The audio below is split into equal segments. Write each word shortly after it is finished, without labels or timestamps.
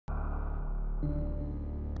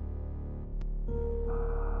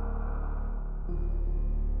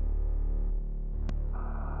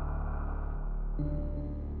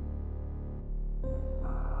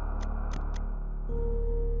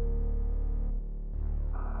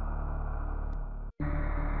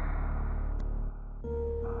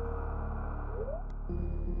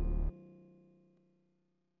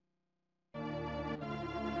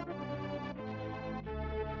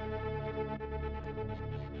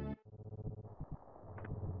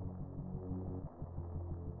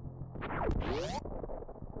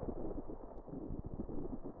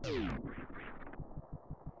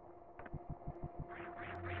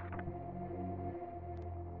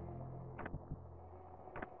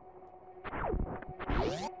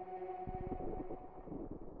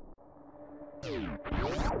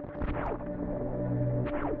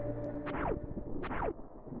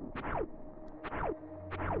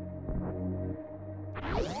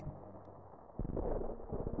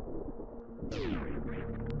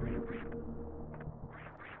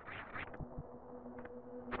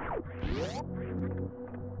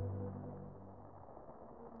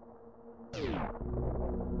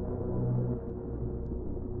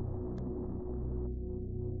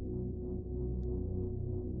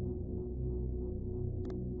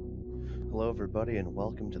Hello everybody and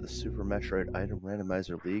welcome to the Super Metroid Item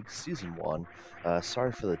Randomizer League Season 1.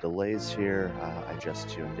 Sorry for the delays here, I just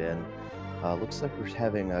tuned in. Looks like we're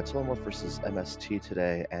having Tilimorf versus MST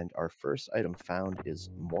today, and our first item found is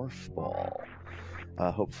Morph Ball.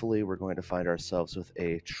 Hopefully we're going to find ourselves with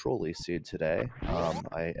a trolley seed today.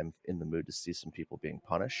 I am in the mood to see some people being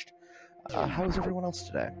punished. How is everyone else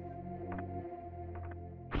today?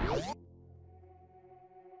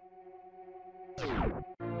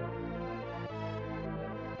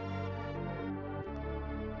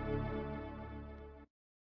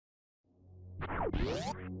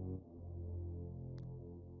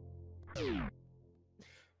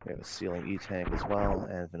 We have a ceiling E-tank as well,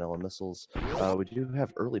 and vanilla missiles. We do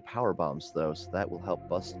have early power bombs though, so that will help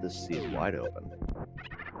bust this seed wide open.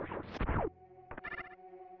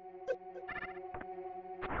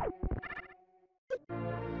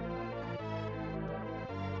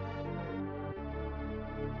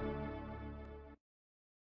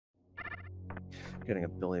 Getting a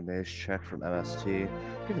Billy Mays check from MST.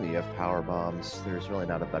 Given that you have power bombs, there's really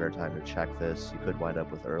not a better time to check this. You could wind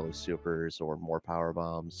up with early supers or more power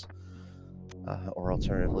bombs. Or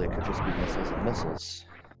alternatively, it could just be missiles and missiles.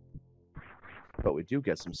 But we do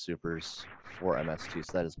get some supers for MST,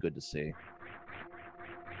 so that is good to see.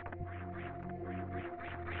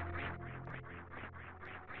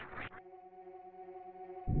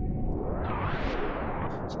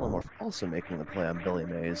 Tilimorf also making the play on Billy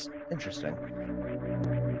Mays. Interesting.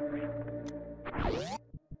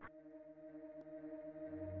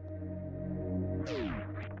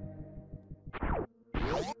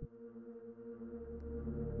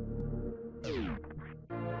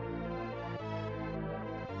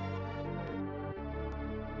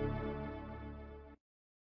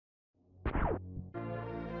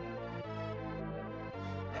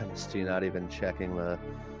 MST not even checking the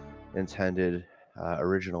intended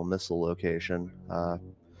original missile location.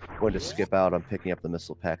 Going to skip out on picking up the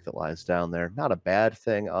missile pack that lies down there. Not a bad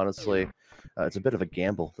thing, honestly. It's a bit of a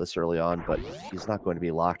gamble this early on, but he's not going to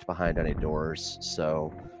be locked behind any doors,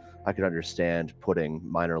 so I could understand putting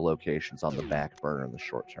minor locations on the back burner in the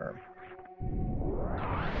short term.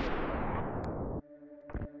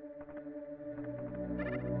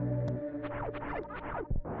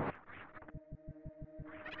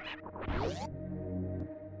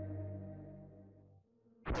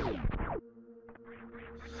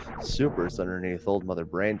 Supers underneath Old Mother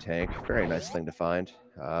Brain Tank. Very nice thing to find.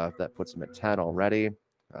 That puts him at 10 already.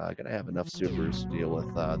 Gonna have enough supers to deal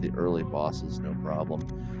with the early bosses, no problem.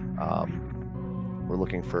 We're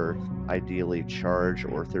looking for ideally charge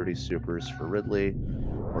or 30 supers for Ridley,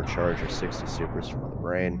 or charge or 60 supers for Mother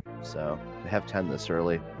Brain. So to have 10 this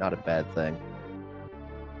early, not a bad thing.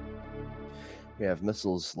 We have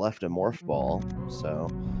missiles left and Morph Ball, so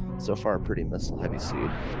far a pretty missile heavy seed.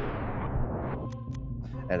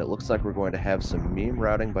 And it looks like we're going to have some meme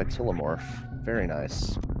routing by Tilimorf. Very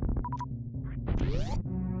nice.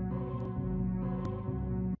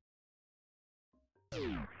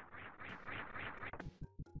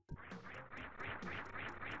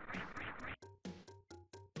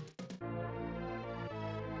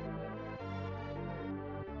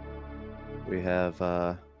 We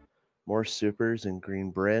have more supers in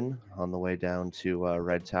Green Bryn on the way down to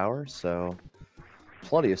Red Tower, so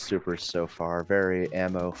plenty of supers so far. Very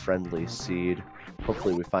ammo-friendly seed.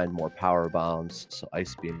 Hopefully we find more power bombs, so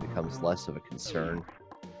Ice Beam becomes less of a concern.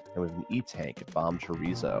 And with an E-Tank, Bomb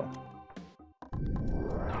Chorizo.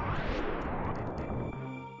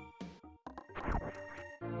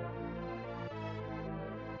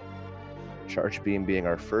 Charge Beam being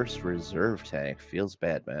our first reserve tank. Feels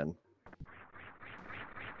bad, man.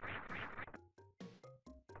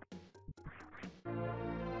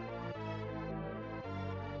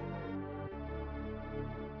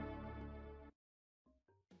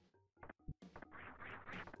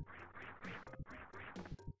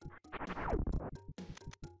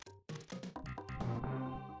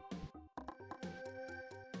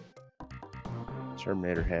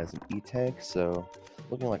 Terminator has an E-Tank, so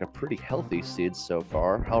looking like a pretty healthy seed so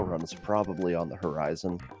far. Hellrun's probably on the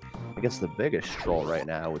horizon. I guess the biggest troll right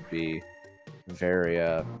now would be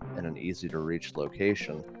Varia in an easy-to-reach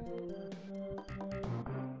location.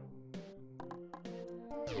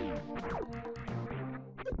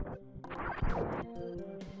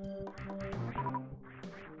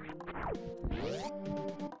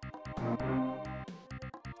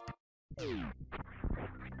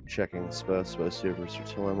 Checking Supers Supers for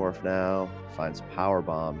Tilimorf now. Finds Power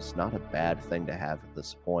Bombs. Not a bad thing to have at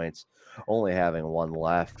this point. Only having one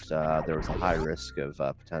left, there was a high risk of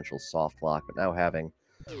potential soft lock, but now having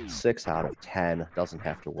 6 out of 10, doesn't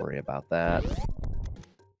have to worry about that.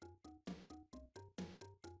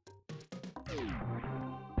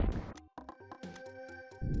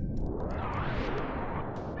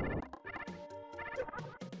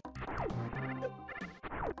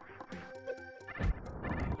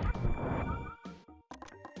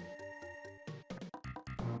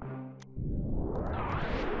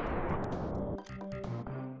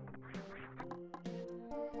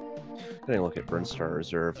 Getting a look at Brinstar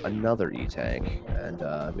Reserve, another E-Tank, and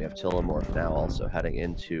we have Tilimorf now also heading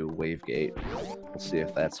into Wavegate. We'll see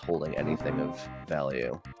if that's holding anything of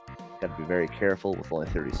value. Got to be very careful with only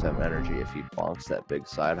 37 energy. If he bonks that big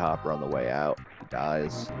side hopper on the way out, he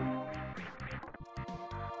dies.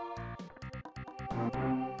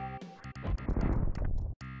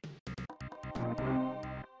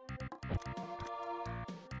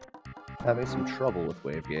 Having some trouble with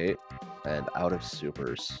Wavegate, and out of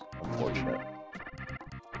supers. Unfortunate.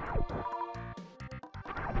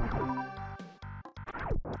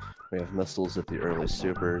 We have missiles at the early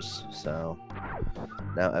supers, so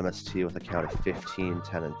now MST with a count of 15,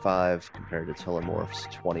 10, and 5 compared to Tilimorph's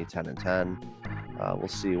 20, 10, and 10. We'll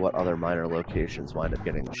see what other minor locations wind up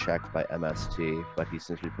getting checked by MST, but he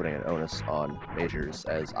seems to be putting an onus on majors,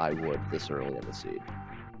 as I would this early in the seed.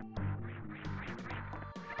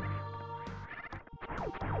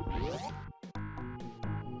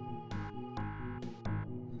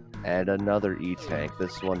 And another E-Tank,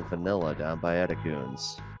 this one vanilla down by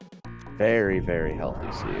Edecoons. Very, very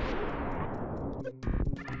healthy seed.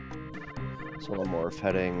 Tilimorf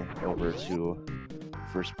heading over to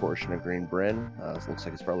first portion of Green Bryn. It looks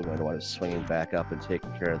like he's probably going to want to swinging back up and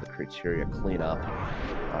taking care of the criteria cleanup.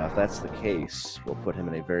 If that's the case, we'll put him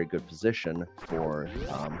in a very good position for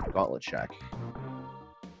Gauntlet check.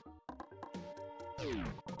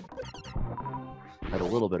 Had a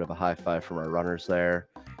little bit of a high five from our runners there.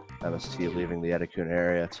 MST leaving the Edecoon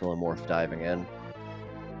area, Tilimorf diving in.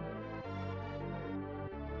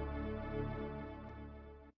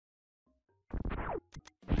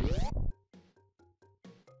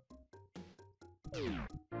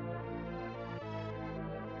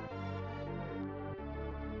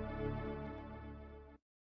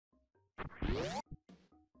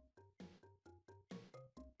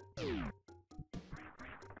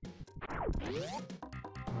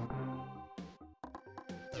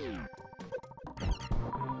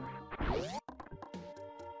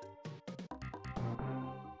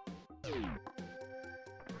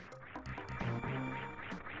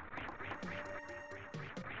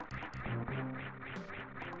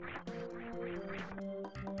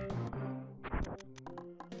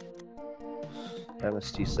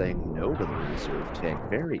 MST saying no to the reserve tank.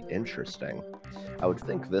 Very interesting. I would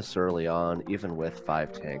think this early on, even with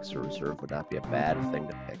 5 tanks, a reserve would not be a bad thing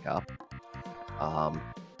to pick up.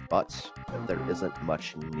 But there isn't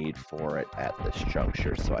much need for it at this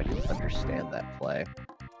juncture, so I can understand that play.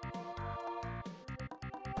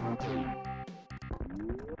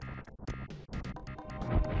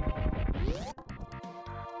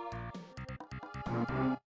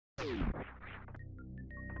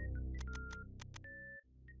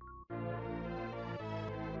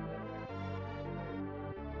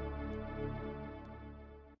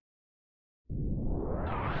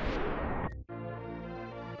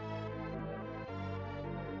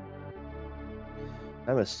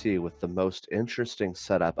 MST with the most interesting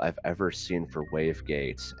setup I've ever seen for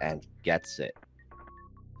Wavegate, and gets it.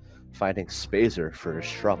 finding Spazer for his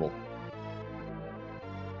trouble.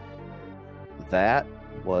 That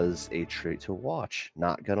was a treat to watch,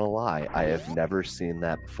 not gonna lie. I have never seen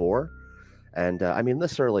that before. And I mean,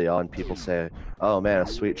 this early on, people say, oh man, a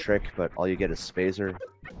sweet trick, but all you get is Spazer.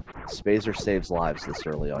 Spazer saves lives this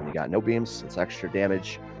early on. You got no beams, it's extra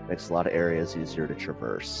damage, makes a lot of areas easier to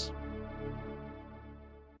traverse.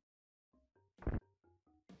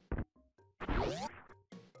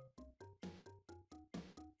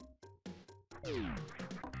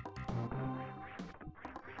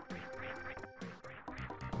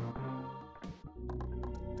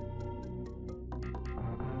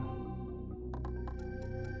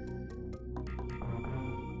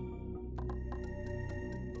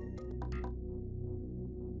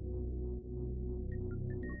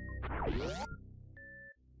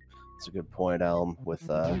 It's a good point, Elm, with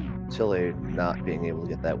Tilly not being able to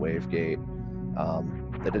get that wave gate.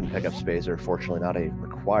 They didn't pick up Spazer, fortunately not a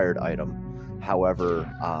required item.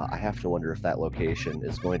 However, I have to wonder if that location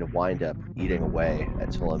is going to wind up eating away at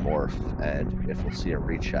Tilimorf, and if we'll see a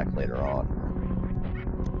recheck later on.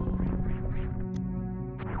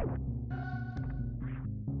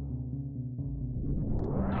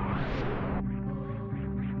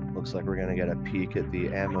 Looks like we're going to get a peek at the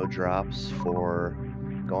ammo drops for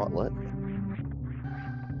Gauntlet.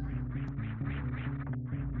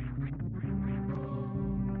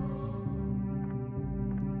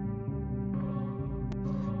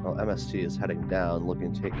 Well, MST is heading down,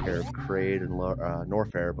 looking to take care of Kraid and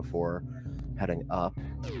Norfair before heading up.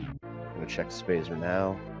 I'm going to check Spazer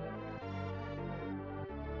now.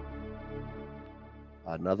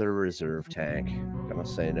 Another reserve tank. Gonna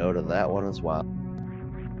say no to that one as well.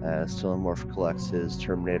 As Tilimorf collects his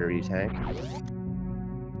Terminator E-tank.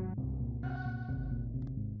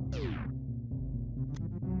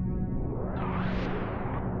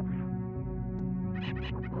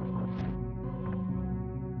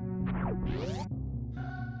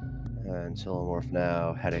 And Tilimorf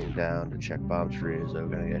now heading down to check bomb trees. So we're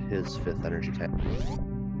gonna get his 5th energy tank.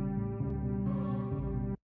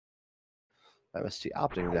 MST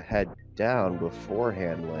opting to head down before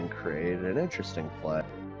handling Kraid. An interesting play.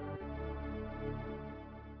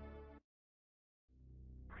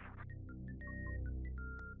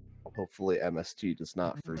 Hopefully MST does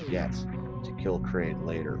not forget to kill Kraid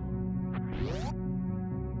later.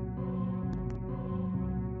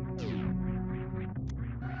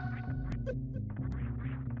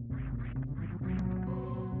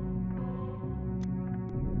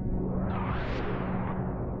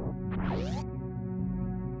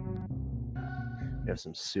 We have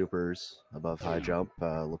some supers above high jump.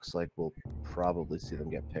 Looks like we'll probably see them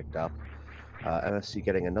get picked up. MSC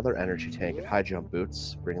getting another energy tank and high jump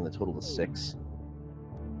boots, bringing the total to 6.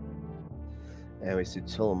 And we see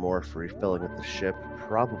Tilimorf refilling with the ship,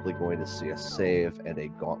 probably going to see a save and a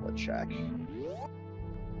gauntlet check.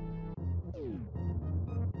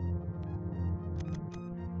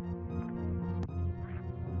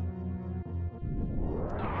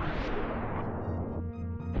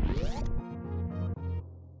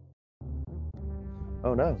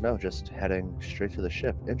 Oh no, just heading straight to the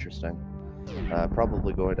ship. Interesting.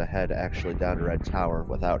 Probably going to head actually down to Red Tower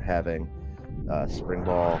without having spring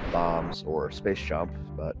ball, bombs, or space jump,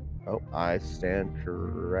 but oh, I stand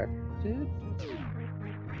corrected.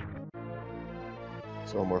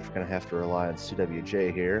 Tilimorf going to have to rely on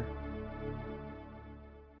CWJ here.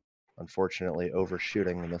 Unfortunately,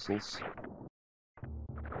 overshooting the missiles.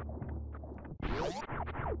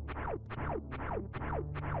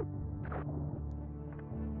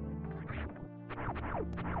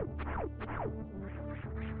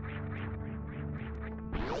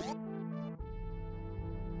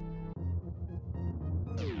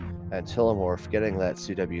 And Tilimorf getting that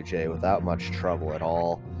CWJ without much trouble at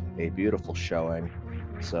all. A beautiful showing.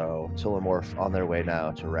 So Tilimorf on their way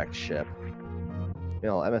now to wrecked ship. You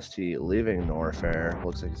know, MST leaving Norfair.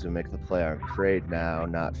 Looks like he's going to make the play on Kraid now,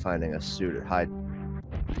 not finding a suit at high.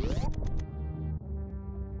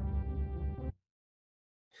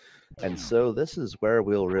 And so this is where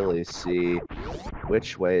we'll really see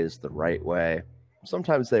which way is the right way.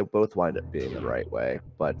 Sometimes they both wind up being the right way,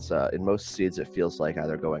 but in most seeds it feels like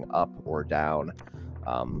either going up or down.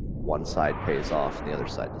 One side pays off and the other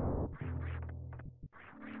side doesn't.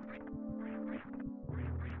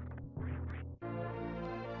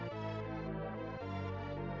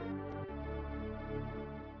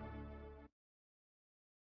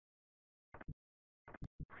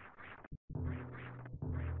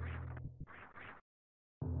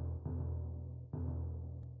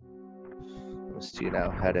 MST now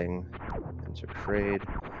heading into Kraid.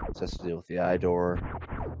 Has to deal with the eye door.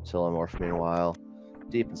 Tilimorf, meanwhile,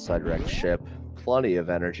 deep inside wrecked ship. Plenty of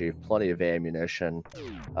energy, plenty of ammunition.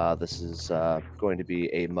 This is going to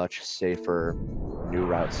be a much safer new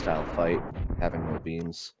route style fight, having no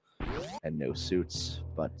beams and no suits,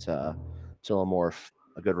 but Tilimorf,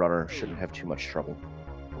 a good runner, shouldn't have too much trouble.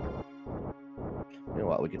 You know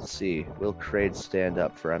what, we get to see, will Kraid stand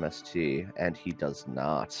up for MST? And he does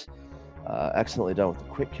not. Excellently done with the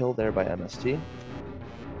quick kill there by MST.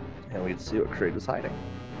 And we get to see what Kraid was hiding.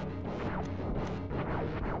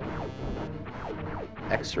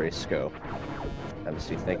 X-ray scope.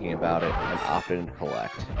 MST thinking about it and opting to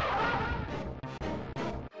collect.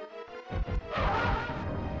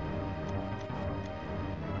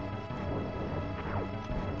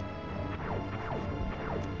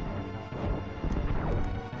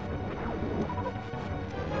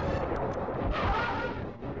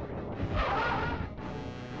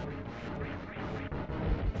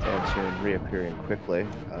 Fantune reappearing quickly,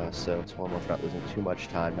 so Tilimorf not losing too much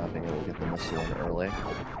time, not being able to get the missile in early.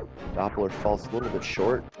 Doppler falls a little bit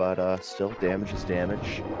short, but still damage is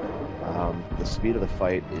damage. The speed of the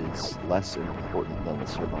fight is less important than the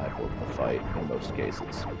survival of the fight in most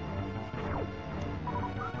cases.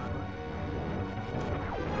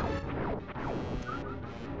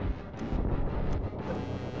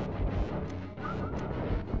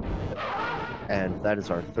 And that is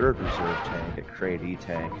our third reserve tank, a Kraid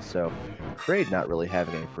E-tank. So Kraid not really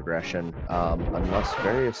having any progression, unless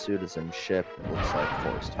various suit is in ship. It looks like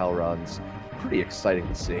Forest Hell runs. Pretty exciting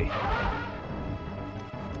to see.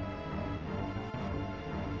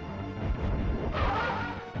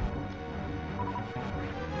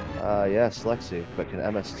 Yes, Lexi, but can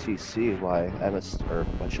MST see why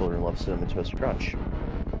why children love Cinnamon Toast Crunch?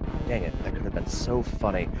 Dang it, that could have been so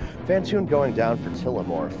funny. Fantune going down for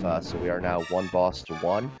Tilimorf, so we are now 1 boss to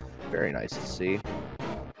 1. Very nice to see.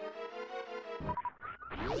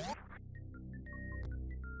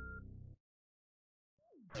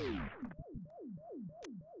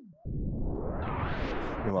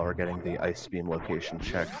 Meanwhile, we're getting the Ice Beam location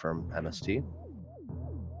check from MST.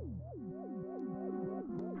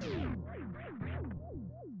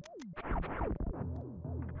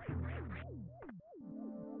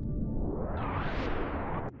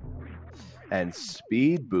 And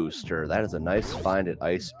Speed Booster, that is a nice find at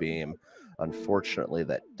Ice Beam. Unfortunately,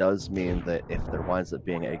 that does mean that if there winds up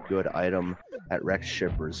being a good item at Wrecked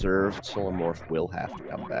Ship Reserve, Tilimorf will have to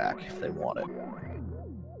come back if they want it.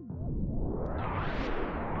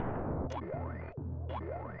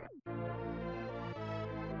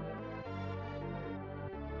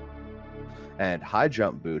 And high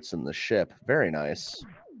jump boots in the ship, very nice.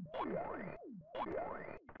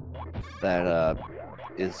 That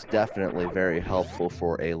is definitely very helpful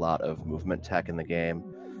for a lot of movement tech in the game.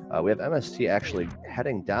 We have MST actually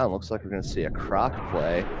heading down. Looks like we're going to see a Croc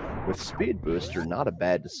play with Speed Booster. Not a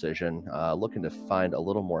bad decision. Looking to find a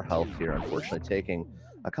little more health here. Unfortunately, taking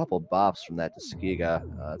a couple bops from that Tuskegee.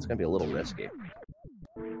 It's going to be a little risky.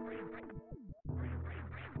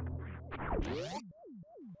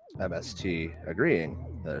 MST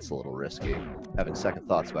agreeing that it's a little risky, having second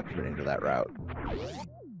thoughts about committing to that route.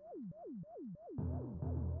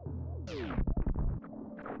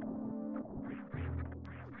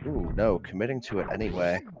 Ooh, no, committing to it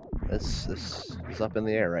anyway. This is up in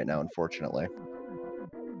the air right now, unfortunately.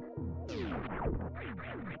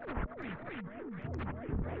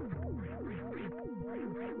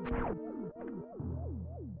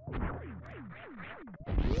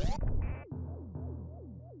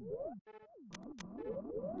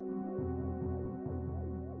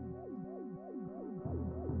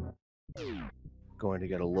 Going to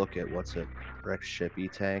get a look at what's at Wrecked Ship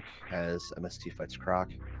E-Tank as MST fights Croc.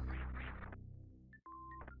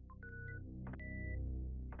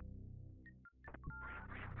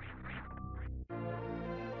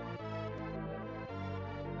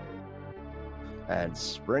 And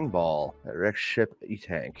Spring Ball at Wrecked Ship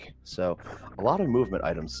E-Tank. So a lot of movement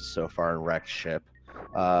items so far in Wrecked Ship.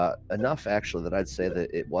 Enough actually that I'd say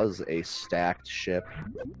that it was a stacked ship.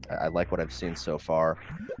 I like what I've seen so far.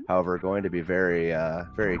 However, going to be very,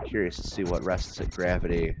 very curious to see what rests at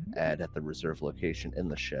Gravity and at the reserve location in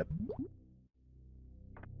the ship.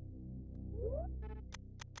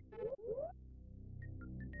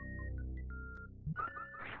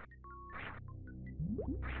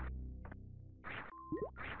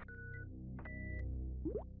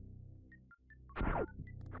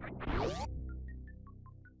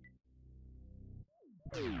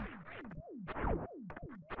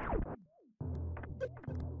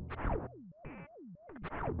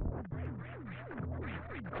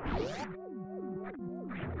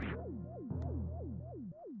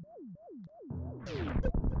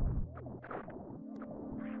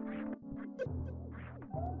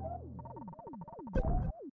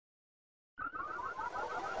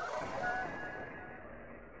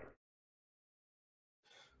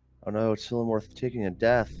 Oh no, Tilimorf taking a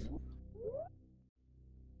death.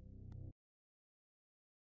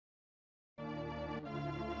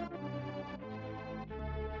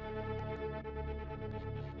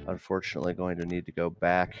 Unfortunately, going to need to go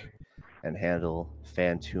back and handle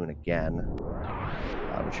Fantune again,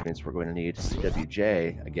 which means we're going to need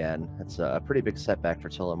CWJ again. It's a pretty big setback for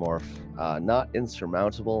Tilimorf. Not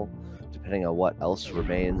insurmountable, depending on what else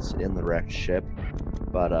remains in the wrecked ship,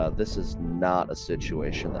 but this is not a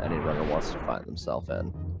situation that any runner wants to find themselves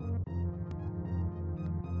in.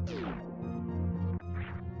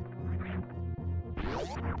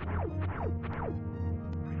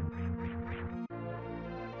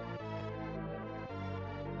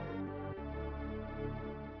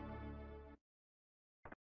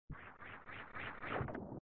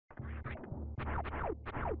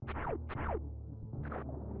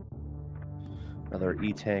 Another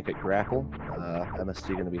E-tank at grapple. MSD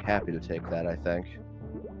going to be happy to take that, I think.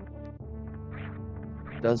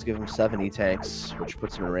 Does give him 7 E-tanks, which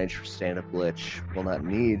puts him in range for stand-up glitch. Will not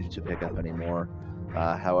need to pick up anymore.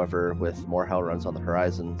 However, with more hell runs on the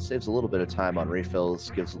horizon, saves a little bit of time on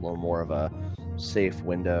refills, gives a little more of a safe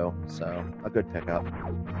window, so a good pickup.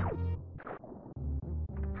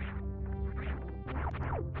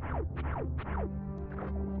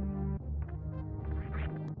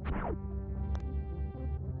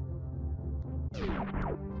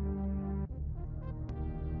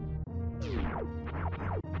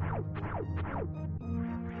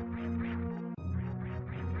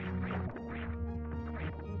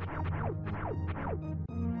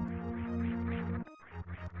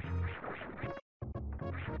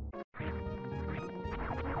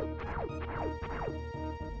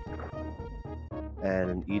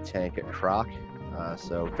 And an E-tank at Croc.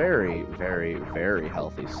 So very, very, very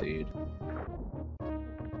healthy seed.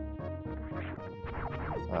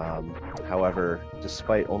 However,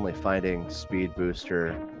 despite only finding Speed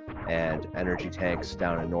Booster and Energy Tanks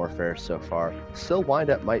down in Norfair so far, still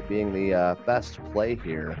Windup might being the best play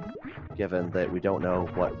here, given that we don't know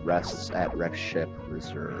what rests at Wreck Ship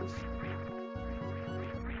Reserve.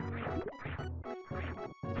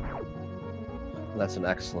 That's an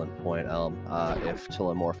excellent point, Elm. If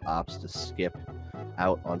Tilimorf opts to skip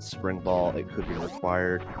out on Spring Ball, it could be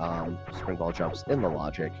required. Spring Ball jumps in the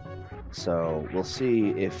logic. So we'll see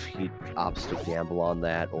if he opts to gamble on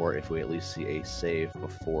that, or if we at least see a save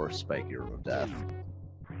before Spiky Room of Death.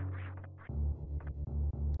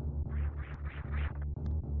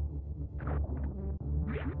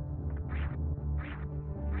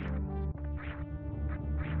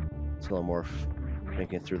 Tilimorf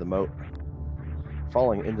making it through the moat.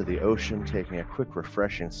 Falling into the ocean, taking a quick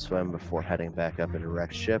refreshing swim before heading back up into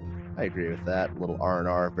wrecked ship. I agree with that. A little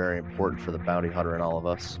R&R, very important for the bounty hunter and all of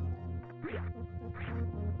us.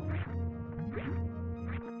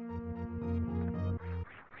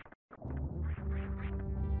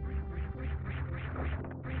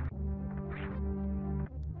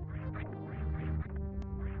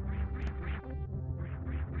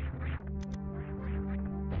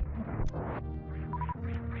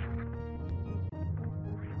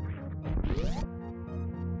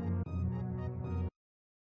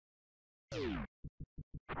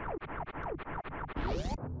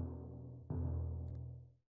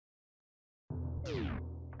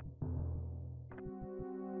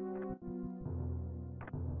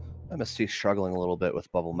 MST struggling a little bit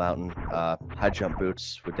with Bubble Mountain. High jump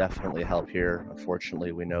boots would definitely help here.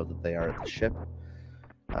 Unfortunately, we know that they are at the ship.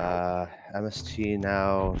 MST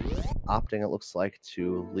now opting, it looks like,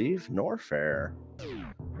 to leave Norfair.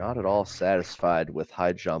 Not at all satisfied with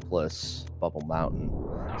high jumpless Bubble Mountain.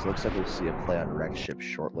 So it looks like we'll see a play on wrecked ship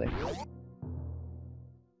shortly.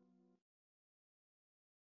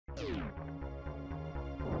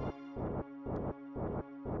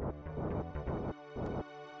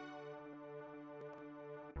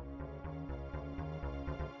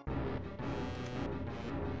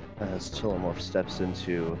 As Tilimorf steps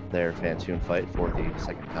into their Fantune fight for the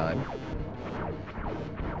second time.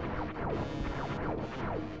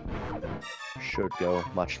 Should go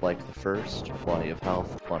much like the first. Plenty of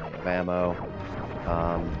health, plenty of ammo.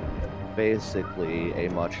 Basically a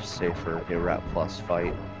much safer Irap Plus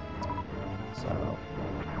fight. So...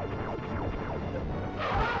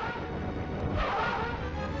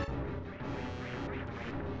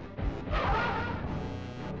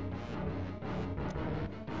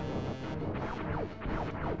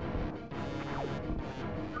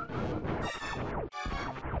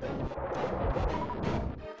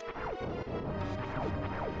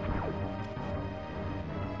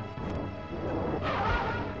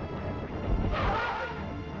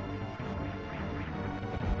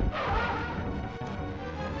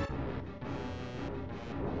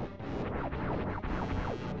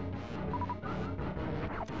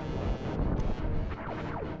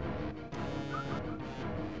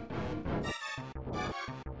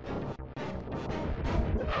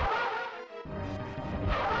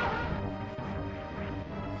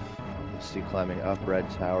 MST climbing up red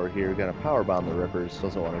tower here. Gonna powerbomb the Rippers.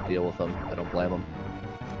 Doesn't want to deal with them. I don't blame him.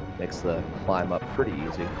 Makes the climb up pretty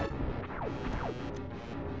easy.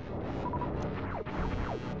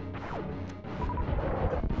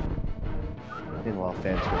 Meanwhile,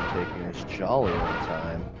 Phantom taking his jolly old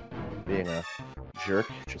time, being a jerk,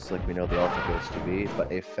 just like we know the Alpha Ghost to be,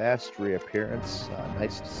 but a fast reappearance.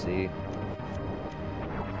 Nice to see.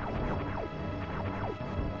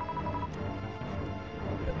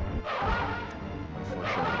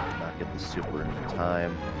 Unfortunately, we did not get the super in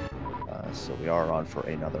time, so we are on for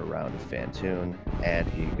another round of Phantoon, and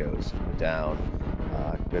he goes down.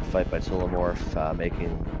 Good fight by Tilimorf,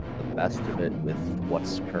 making the best of it with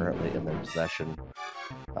what's currently in their possession.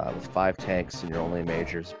 With 5 tanks and your only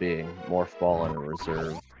majors being Morph Ball and a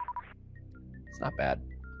reserve. It's not bad.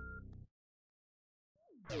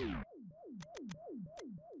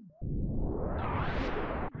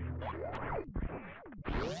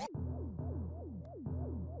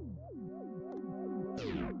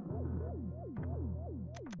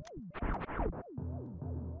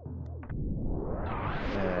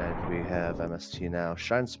 And we have MST now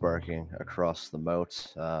shine sparking across the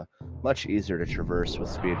moat. Much easier to traverse with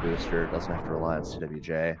Speed Booster. Doesn't have to rely on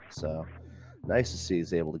CWJ. So nice to see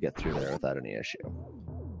he's able to get through there without any issue.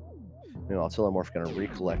 Meanwhile, Tilimorf going to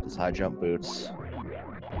recollect his high jump boots.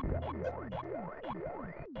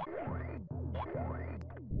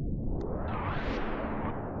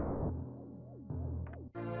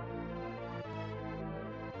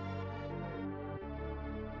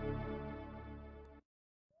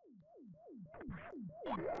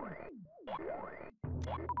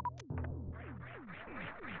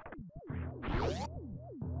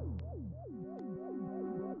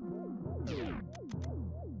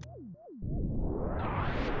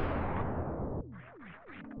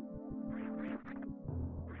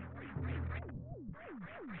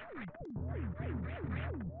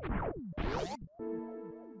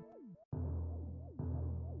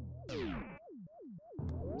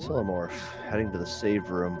 Tilimorf heading to the save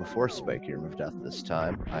room before Spiky Room of Death this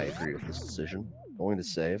time. I agree with this decision. Going to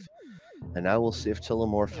save. And now we'll see if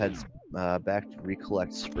Tilimorf heads back to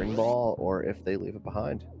recollect Spring Ball or if they leave it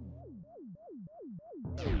behind.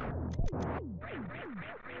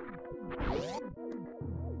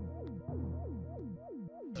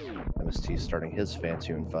 MST starting his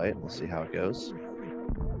Phantoon fight. We'll see how it goes.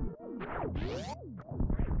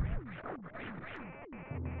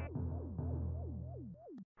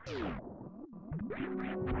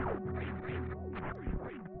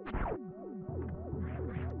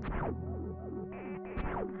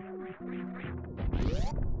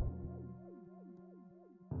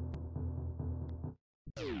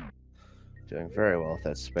 Doing very well with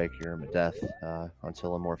that Spiky Room of Death on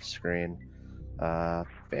Tilimorph's screen.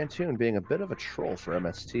 Phantoon being a bit of a troll for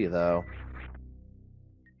MST, though.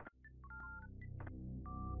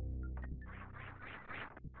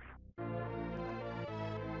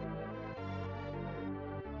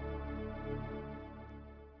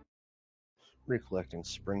 Recollecting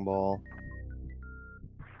Spring Ball.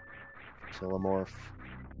 Tilimorf.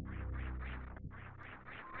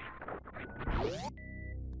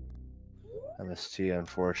 MST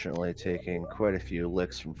unfortunately taking quite a few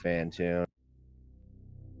licks from Phantoon,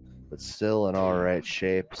 but still in alright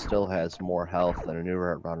shape, still has more health than a new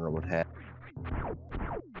runner would have.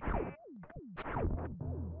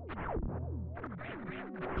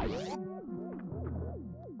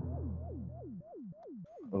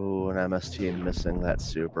 Ooh, and MST missing that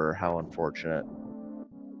super, how unfortunate.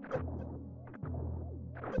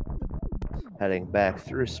 Heading back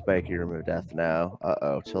through Spiky Room of Death now.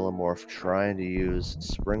 Uh-oh, Tilimorf trying to use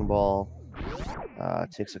Spring Ball.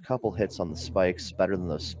 Takes a couple hits on the spikes, better than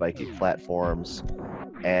those spiky platforms,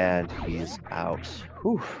 and he's out.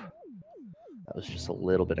 Whew. That was just a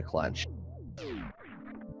little bit of clench.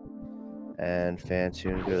 And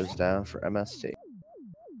Phantoon goes down for MST.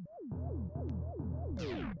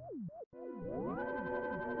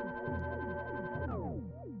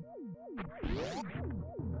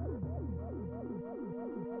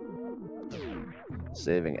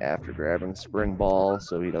 Saving after grabbing Spring Ball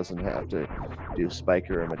so he doesn't have to do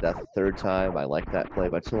Spiky Room of Death a third time. I like that play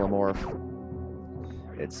by Tilimorf.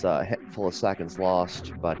 It's a handful of seconds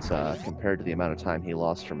lost, but compared to the amount of time he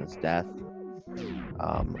lost from his death,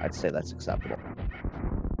 I'd say that's acceptable.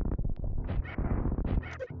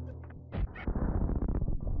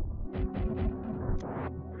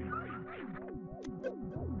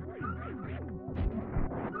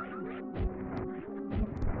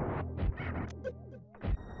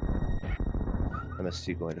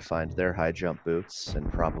 MST going to find their high jump boots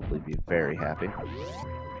and probably be very happy.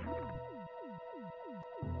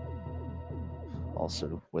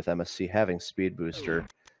 Also, with MST having Speed Booster,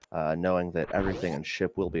 knowing that everything in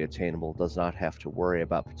ship will be attainable, does not have to worry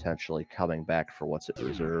about potentially coming back for what's at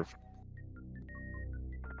reserve.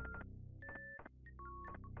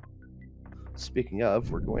 Speaking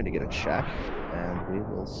of, we're going to get a check, and we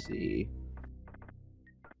will see.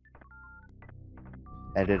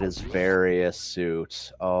 And it is very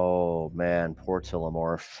astute. Oh man, poor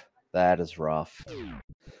Tilimorf. That is rough.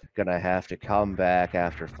 Gonna have to come back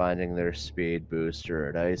after finding their speed booster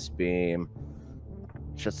at Ice Beam.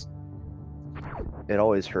 Just, it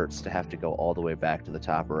always hurts to have to go all the way back to the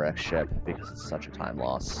top RX ship because it's such a time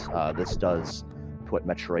loss. This does put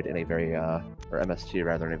Metroid in a very, or MST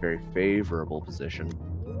rather, in a very favorable position.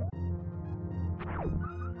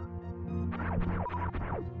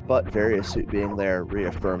 But very astute being there,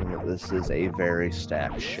 reaffirming that this is a very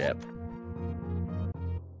stacked ship.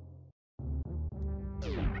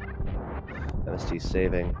 MST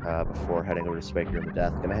saving before heading over to Spike Room of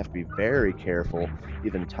Death. Gonna have to be very careful.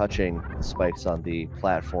 Even touching spikes on the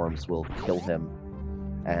platforms will kill him,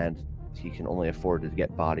 and he can only afford to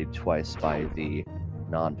get bodied twice by the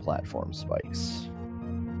non-platform spikes.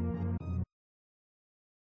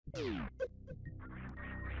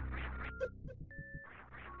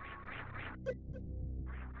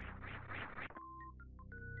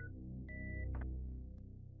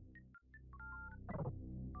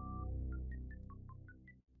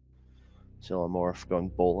 Tilimorf going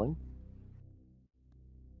bowling.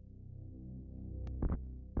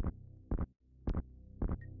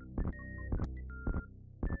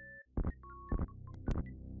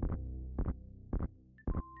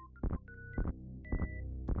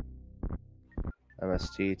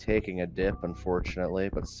 MST taking a dip, unfortunately,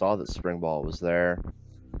 but saw that Spring Ball was there.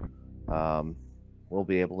 Will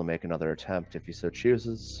be able to make another attempt if he so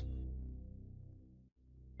chooses.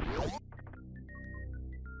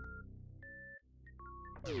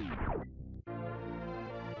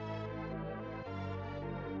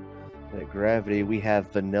 At Gravity, we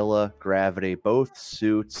have Vanilla, Gravity, both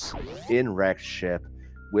suits in Wrecked Ship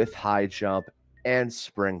with High Jump and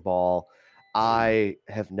Spring Ball. I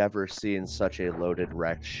have never seen such a loaded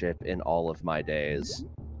Wrecked Ship in all of my days.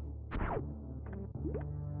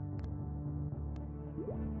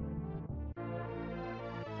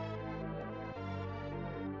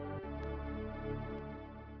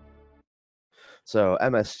 So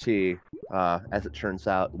MST, as it turns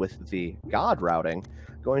out, with the God routing,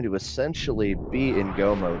 going to essentially be in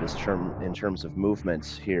go mode in terms of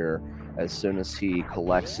movements here as soon as he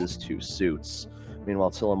collects his two suits.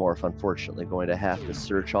 Meanwhile, Tilimorf, unfortunately, going to have to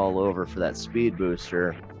search all over for that speed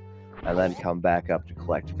booster and then come back up to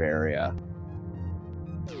collect Varia.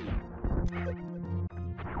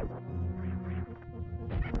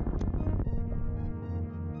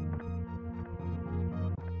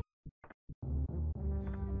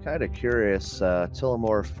 Kind of curious,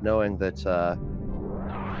 Tilimorf, knowing that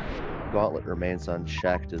Gauntlet remains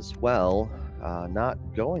unchecked as well, not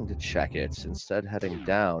going to check it, instead heading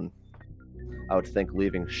down. I would think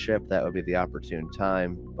leaving ship, that would be the opportune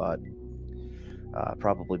time, but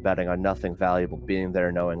probably betting on nothing valuable being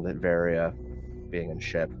there, knowing that Varia being in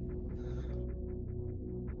ship.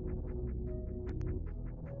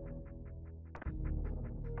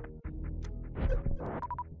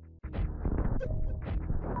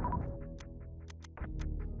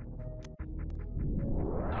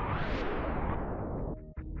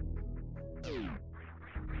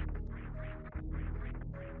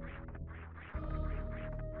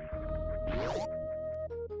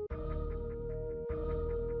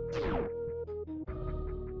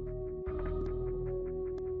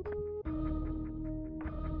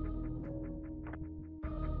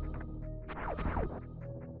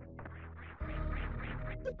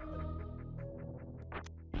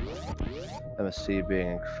 MSC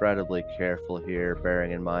being incredibly careful here,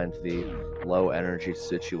 bearing in mind the low energy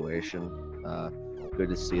situation. Good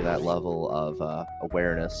to see that level of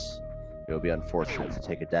awareness. It would be unfortunate to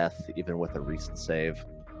take a death, even with a recent save.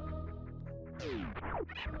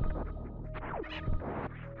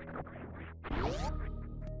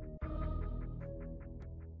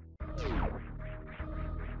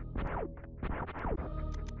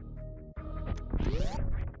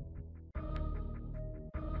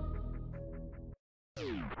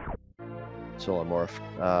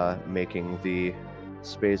 Tilimorf making the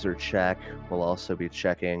Spazer check. Will also be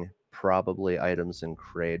checking probably items in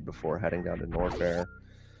Kraid before heading down to Norfair.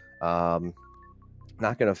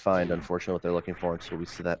 Not going to find, unfortunately, what they're looking for until we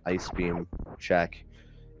see that Ice Beam check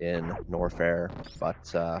in Norfair, but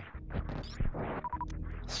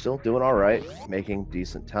still doing all right, making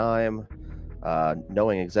decent time,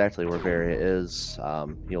 knowing exactly where Varia is.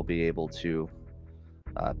 He'll be able to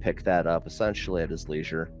pick that up essentially at his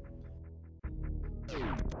leisure.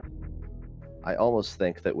 I almost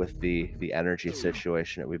think that with the energy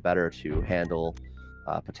situation, it would be better to handle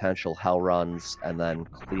potential hell runs and then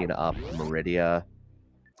clean up Meridia,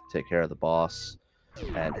 take care of the boss,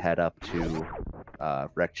 and head up to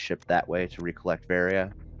wrecked ship that way to recollect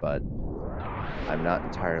Varia, but I'm not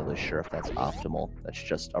entirely sure if that's optimal. That's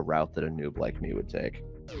just a route that a noob like me would take.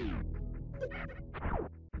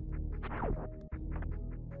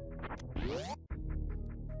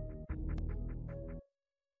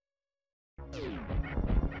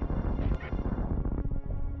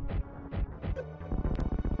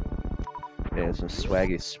 Getting some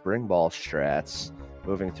swaggy spring ball strats,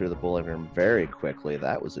 moving through the bowling room very quickly.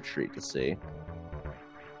 That was a treat to see.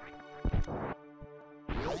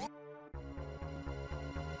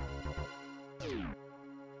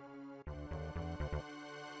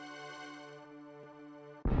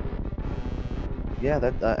 Yeah,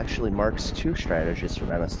 that actually marks 2 strategies from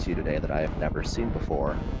MST today that I have never seen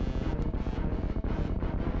before.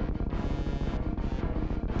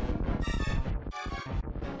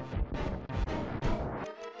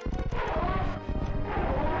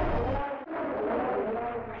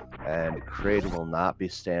 And Kraid will not be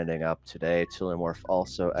standing up today. Tilimorf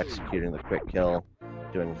also executing the quick kill,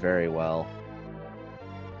 doing very well.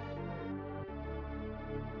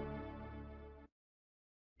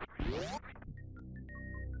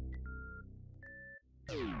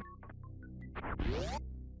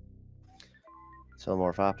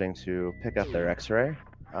 Tilimorf opting to pick up their X-Ray.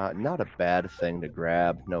 Not a bad thing to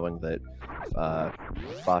grab, knowing that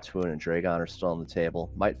Batuun and Dragon are still on the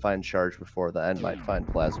table. Might find Charge before then, might find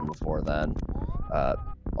Plasma before then.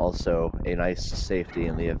 Also, a nice safety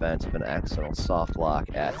in the event of an accidental soft lock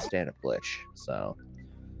at stand-up glitch. So,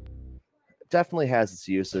 definitely has its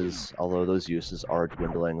uses, although those uses are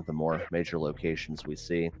dwindling the more major locations we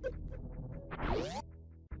see.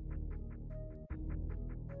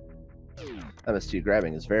 MST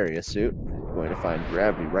grabbing his Varia suit, going to find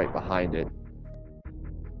Gravity right behind it.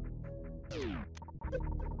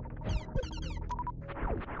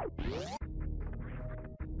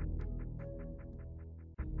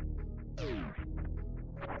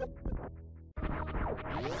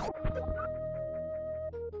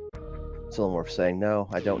 Tilimorf saying, no,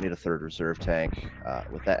 I don't need a third reserve tank.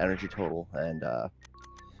 With that energy total and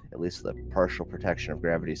at least the partial protection of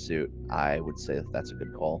Gravity suit, I would say that that's a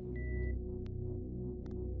good call.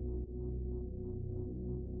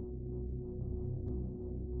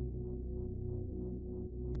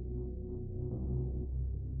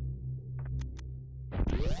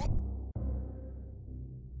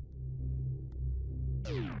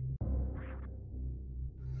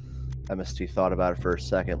 MST thought about it for a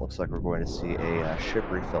second. Looks like we're going to see a ship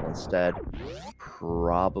refill instead.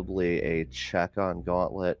 Probably a check on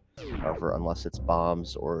Gauntlet. However, unless it's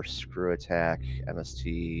bombs or screw attack,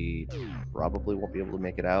 MST probably won't be able to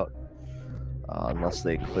make it out. Unless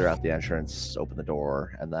they clear out the entrance, open the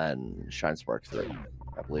door, and then shine spark through.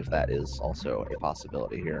 I believe that is also a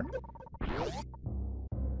possibility here.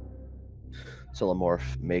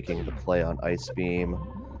 Tilimorf making the play on Ice Beam.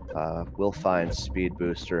 Will find Speed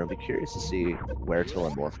Booster and be curious to see where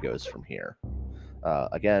Tilimorf goes from here.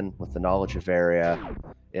 Again, with the knowledge of Varia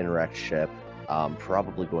in wrecked ship,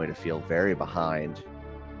 probably going to feel very behind.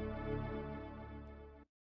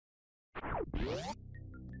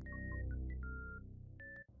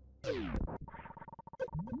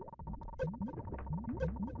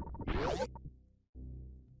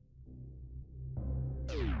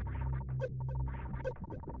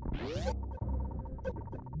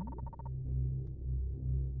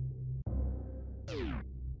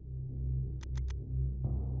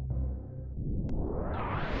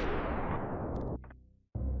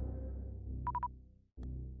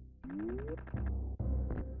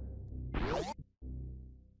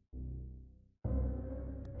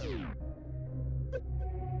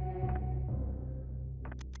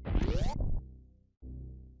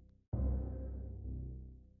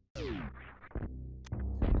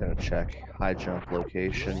 Gonna check high jump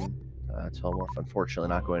location. Tilimorf unfortunately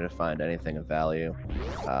not going to find anything of value,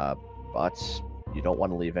 but you don't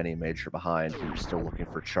want to leave any major behind when you're still looking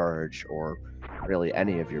for charge or really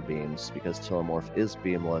any of your beams, because Tilimorf is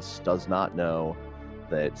beamless, does not know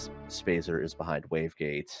that Spazer is behind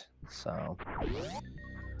Wavegate, so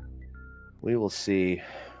we will see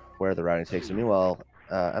where the routing takes him. Meanwhile,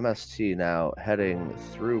 MST now heading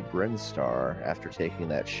through Brinstar after taking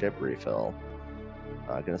that ship refill.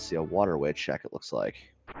 Gonna see a waterway check, it looks like.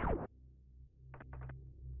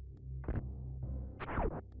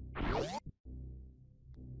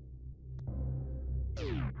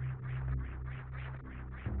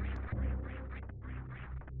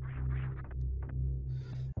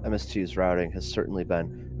 MST's routing has certainly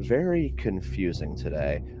been very confusing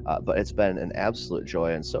today, but it's been an absolute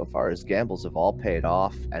joy, and so far his gambles have all paid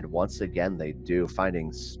off, and once again they do,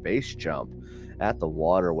 finding Space Jump at the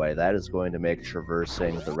waterway. That is going to make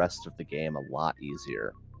traversing the rest of the game a lot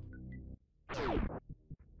easier.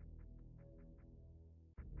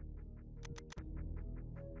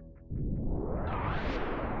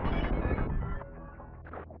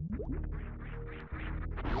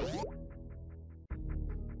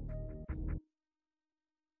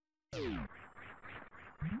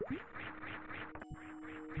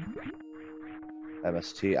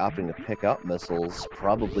 MST opting to pick up missiles,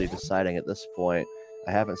 probably deciding at this point,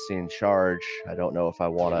 I haven't seen charge. I don't know if I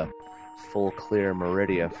want to full clear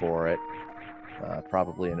Meridia for it.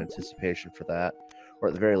 Probably in anticipation for that. Or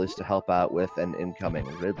at the very least to help out with an incoming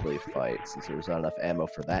Ridley fight, since there's not enough ammo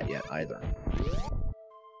for that yet either.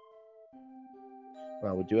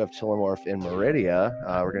 Well, we do have Tilimorf in Meridia.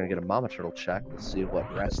 We're going to get a Mama Turtle check. Let's see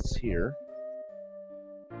what rests here.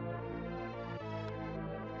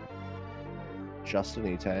 Just an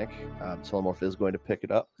E-Tank. Tilimorf is going to pick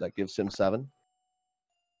it up. That gives him 7.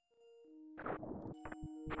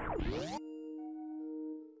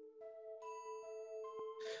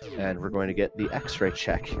 And we're going to get the X-ray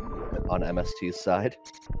check on MST's side.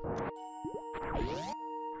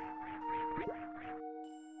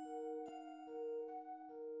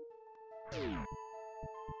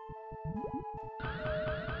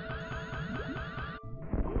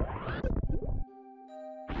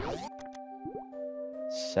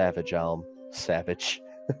 Savage Alm. Savage.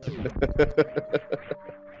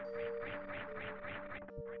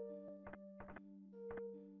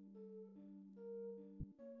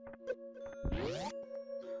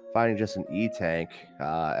 Finding just an E-Tank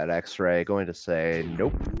at X-Ray, going to say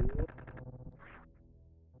nope.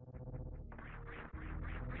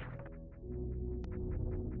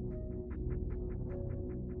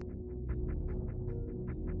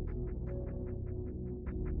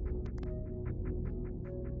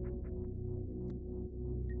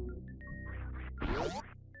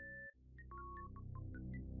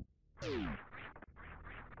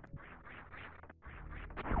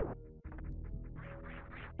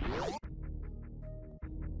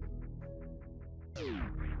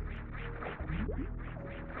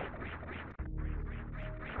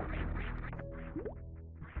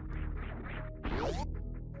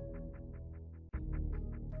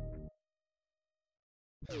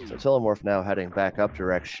 So Tilimorf now heading back up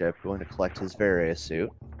direct ship, going to collect his Varia suit.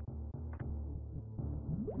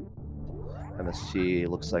 MST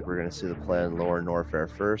looks like we're going to see the plan lower Norfair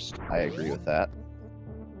first. I agree with that.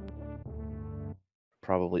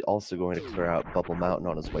 Probably also going to clear out Bubble Mountain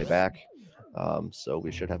on his way back. So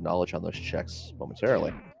we should have knowledge on those checks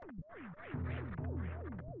momentarily.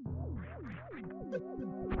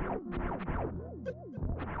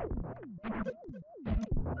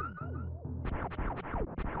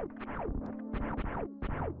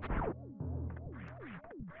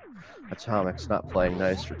 Atomic's not playing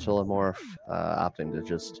nice for Tilimorf, opting to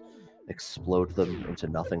just explode them into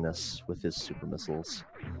nothingness with his super missiles.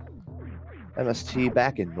 MST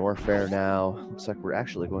back in Norfair now. Looks like we're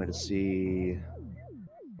actually going to see...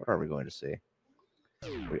 What are we going to see?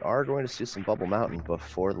 We are going to see some Bubble Mountain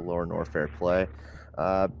before the lower Norfair play.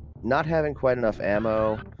 Not having quite enough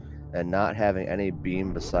ammo and not having any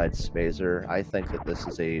beam besides Spazer, I think that this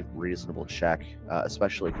is a reasonable check,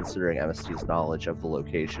 especially considering MST's knowledge of the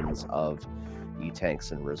locations of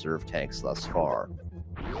E-Tanks and reserve tanks thus far.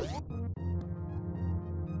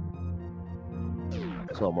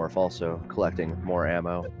 Tilimorf also collecting more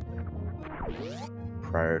ammo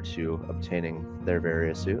prior to obtaining their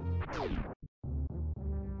Varia suit.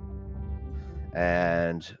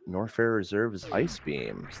 And Norfair Reserve is Ice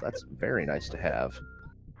Beam, so that's very nice to have.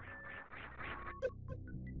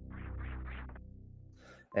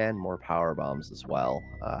 And more power bombs as well.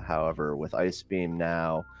 However, with Ice Beam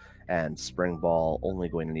now and Spring Ball, only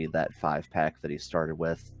going to need that 5-pack that he started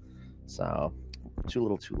with. So, too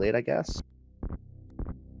little too late, I guess.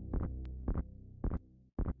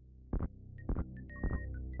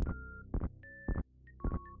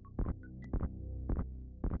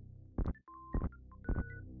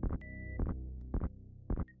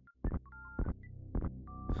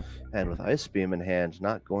 And with Ice Beam in hand,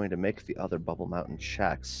 not going to make the other Bubble Mountain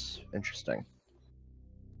checks. Interesting.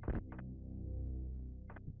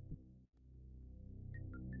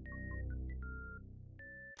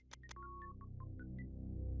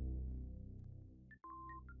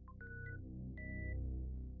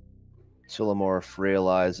 Tilimorf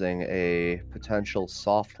realizing a potential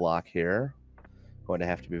soft lock here. Going to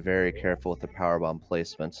have to be very careful with the powerbomb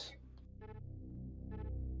placement.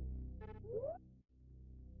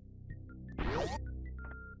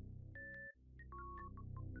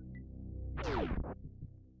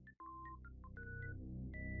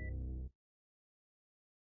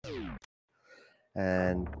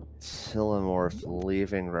 And Tilimorf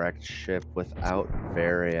leaving wrecked ship without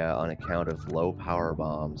Varia on account of low power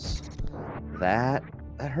bombs. That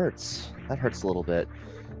hurts. That hurts a little bit.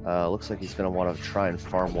 Looks like he's going to want to try and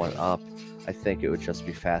farm one up. I think it would just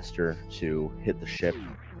be faster to hit the ship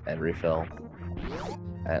and refill.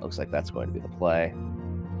 And it looks like that's going to be the play.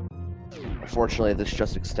 Unfortunately, this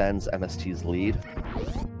just extends MST's lead.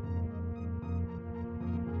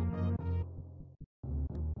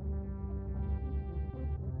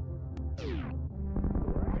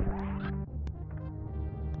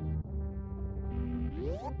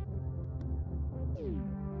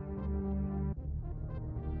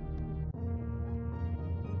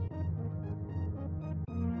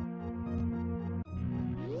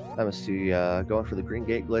 MST going for the green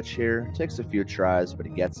gate glitch here. Takes a few tries, but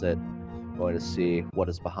he gets it. Going to see what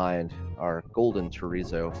is behind our golden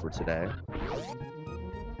chorizo for today.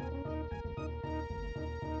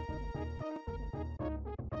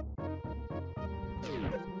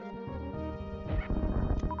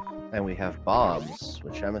 And we have bombs,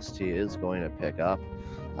 which MST is going to pick up.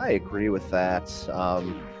 I agree with that.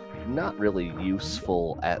 Not really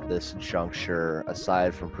useful at this juncture,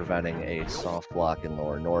 aside from preventing a soft block in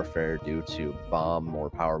lower Norfair due to bomb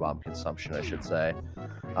or power bomb consumption, I should say.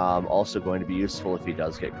 Also going to be useful if he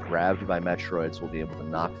does get grabbed by Metroids, we'll be able to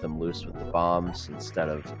knock them loose with the bombs instead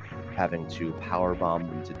of having to power bomb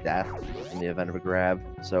them to death in the event of a grab.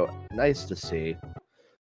 So, nice to see.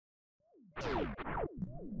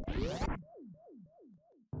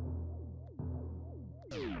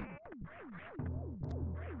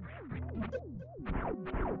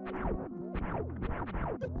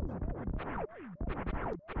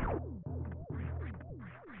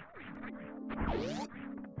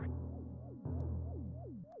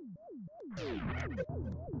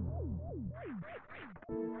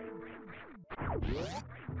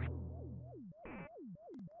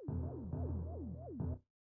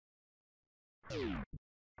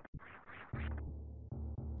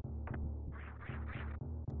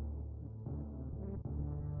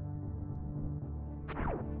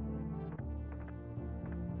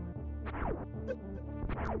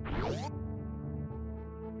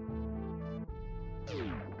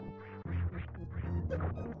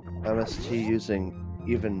 MST using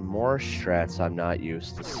even more strats I'm not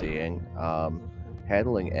used to seeing.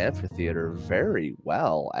 Handling Amphitheater very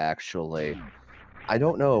well, actually. I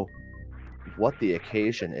don't know what the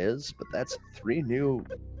occasion is, but that's 3 new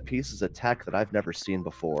pieces of tech that I've never seen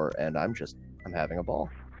before, and I'm having a ball.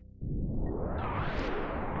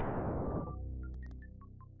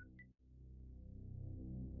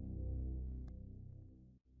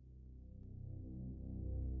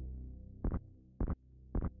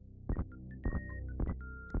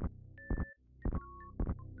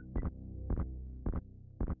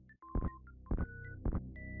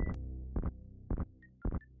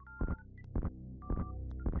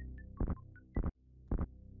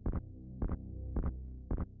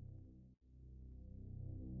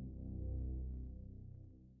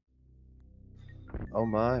 Oh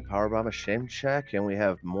my, Powerbomb a shame check, and we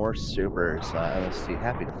have more supers. MST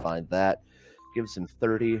happy to find that. Gives him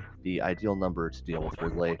 30, the ideal number to deal with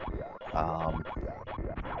Ridley.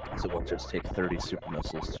 So we'll just take 30 super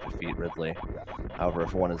missiles to defeat Ridley. However,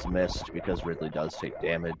 if one is missed, because Ridley does take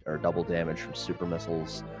damage or double damage from super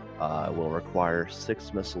missiles, will require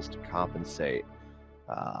 6 missiles to compensate.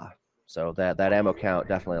 So that ammo count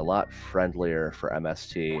definitely a lot friendlier for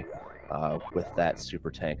MST with that super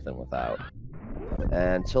tank than without.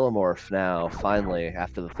 And Tilimorf now, finally,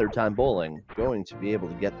 after the 3rd time bowling, going to be able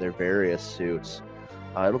to get their various suits.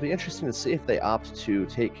 It'll be interesting to see if they opt to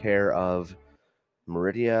take care of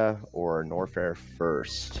Meridia or Norfair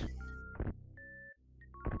first.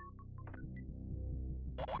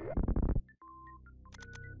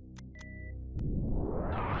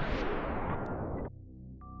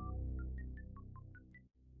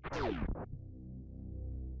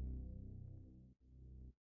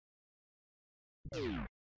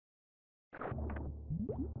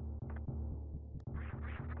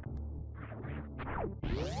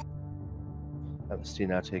 MST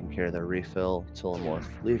now taking care of their refill. Tilimorf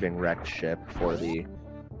leaving wrecked ship for the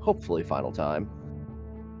hopefully final time.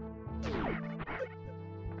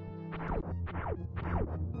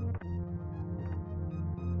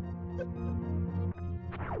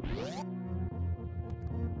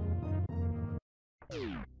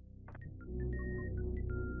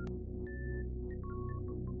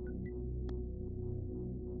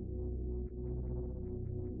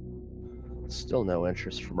 Still no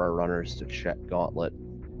interest from our runners to check Gauntlet.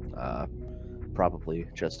 Probably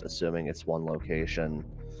just assuming it's one location.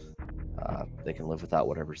 They can live without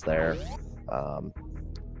whatever's there.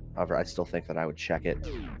 However, I still think that I would check it,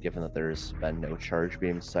 given that there's been no charge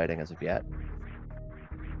beam sighting as of yet.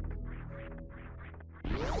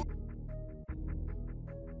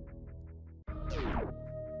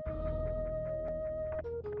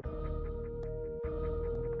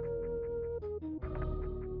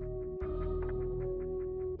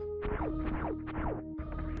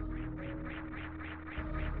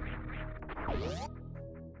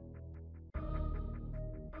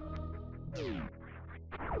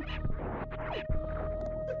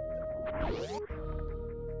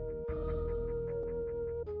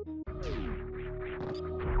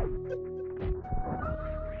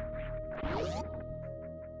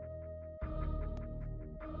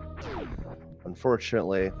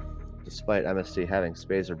 Unfortunately, despite MST having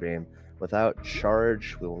Spacer Beam, without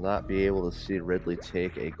charge, we will not be able to see Ridley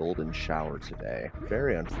take a golden shower today.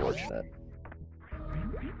 Very unfortunate.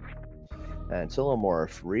 And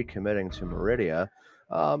Tilimorf recommitting to Meridia.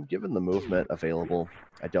 Given the movement available,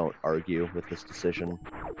 I don't argue with this decision.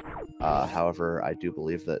 However, I do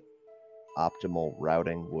believe that optimal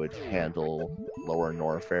routing would handle lower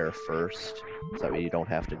Norfair first, so that way you don't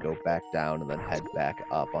have to go back down and then head back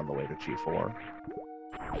up on the way to G4.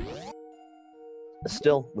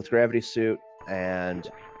 Still, with Gravity Suit and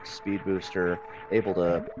Speed Booster, able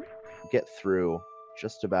to get through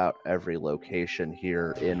just about every location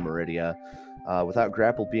here in Meridia. Without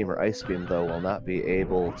Grapple Beam or Ice Beam, though, we'll not be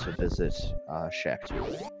able to visit Shack 2.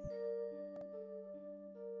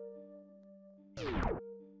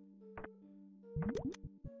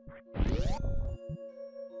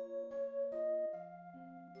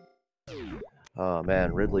 Oh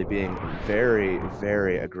man, Ridley being very,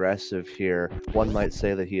 very aggressive here. One might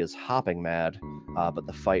say that he is hopping mad, but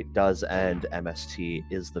the fight does end. MST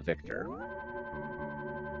is the victor.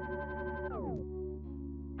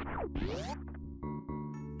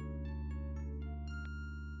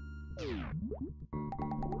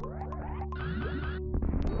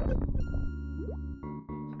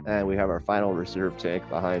 And we have our final reserve tank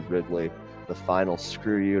behind Ridley. The final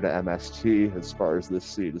screw you to MST as far as this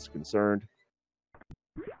seed is concerned.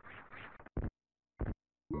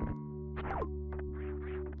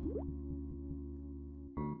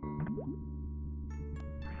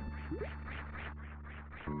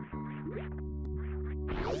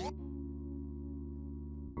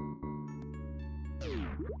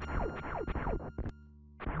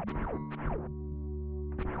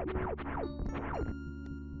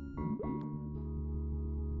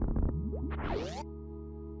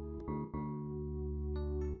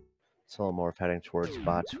 Tilimorf heading towards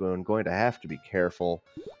Batoon. Going to have to be careful.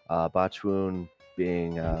 Batoon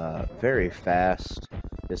being very fast,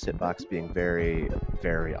 his hitbox being very,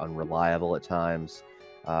 very unreliable at times.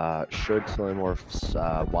 Should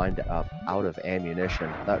Tilimorphs wind up out of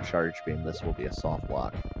ammunition without charge beam, this will be a soft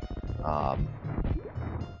block.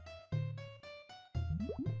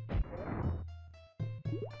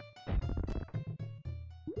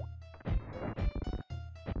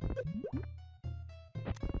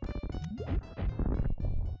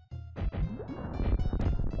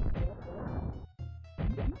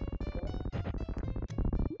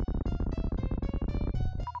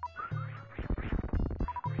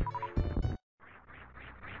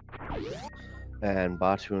 And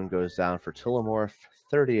Batoon goes down for Tilimorf,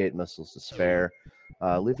 38 missiles to spare,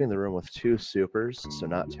 leaving the room with 2 supers, so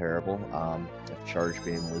not terrible. If Charge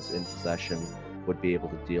Beam was in possession, would be able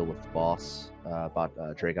to deal with the boss,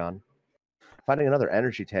 Dragon. Finding another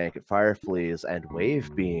energy tank at Firefleas and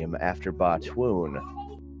Wave Beam after Batoon.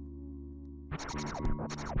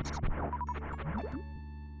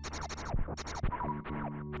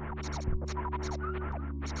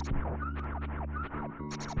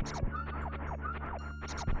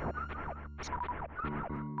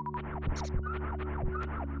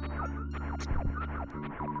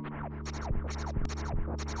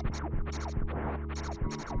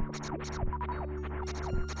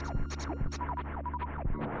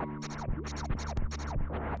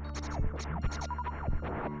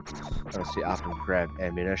 I see Optim grab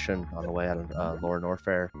ammunition on the way out of Lower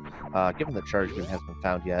Norfair. Given that Charge Beam hasn't been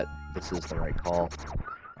found yet, this is the right call.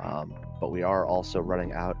 But we are also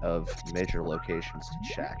running out of major locations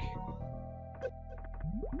to check.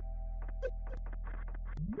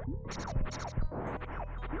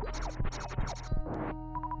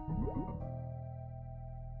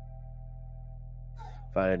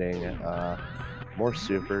 Finding more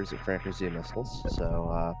supers at Franker Z missiles,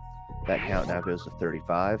 so that count now goes to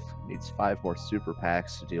 35. Needs 5 more super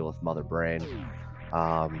packs to deal with Mother Brain.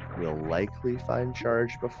 We'll likely find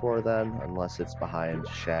charge before then, unless it's behind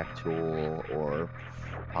Shack Tool or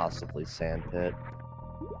possibly Sandpit.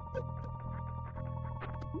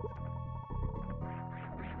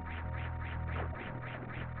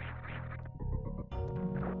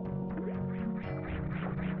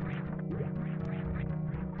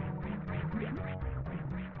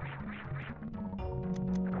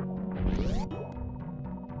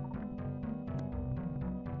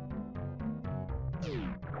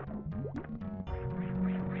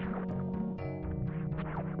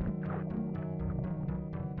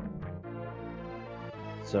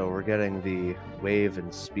 So we're getting the wave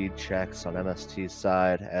and speed checks on MST's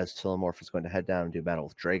side as Tilimorf is going to head down and do battle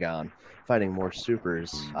with Dragon, finding more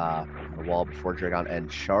supers on the wall before Dragon and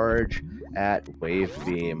charge at Wave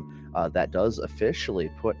Beam. That does officially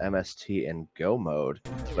put MST in go mode,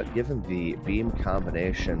 but given the beam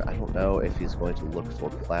combination, I don't know if he's going to look for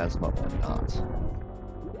Plasma or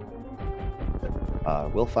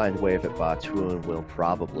not. We'll find Wave at Batoon. We'll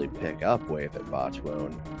probably pick up Wave at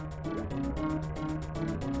Batoon.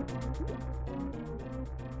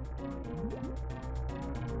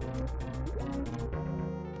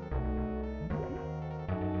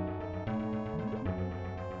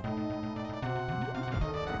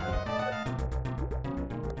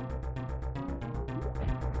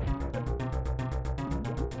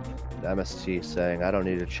 MST saying, I don't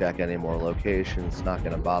need to check any more locations, not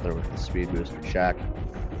going to bother with the speed booster check.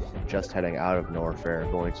 Just heading out of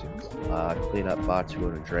Norfair, going to clean up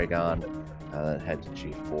Batoon and Dragon, and then head to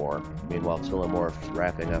G4. Meanwhile, Tilimorf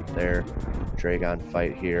wrapping up their Dragon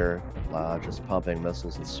fight here, just pumping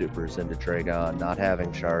missiles and supers into Dragon, not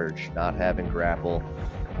having charge, not having grapple,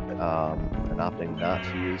 and opting not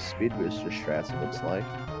to use speed booster strats, it looks like.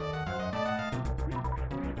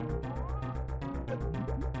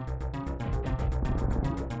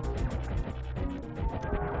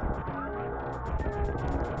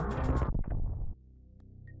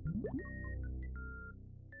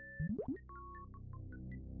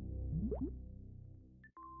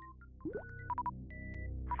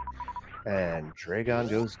 And Dragon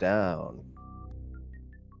goes down.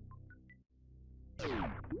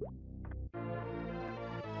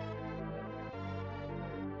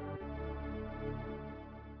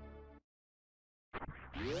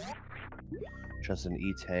 Just an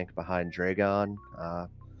E-tank behind Dragon.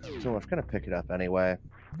 So I'm gonna pick it up anyway.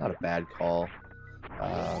 Not a bad call.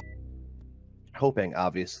 Hoping,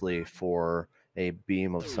 obviously, for a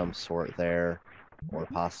beam of some sort there, or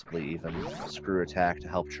possibly even a screw attack to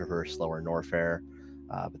help traverse lower Norfair,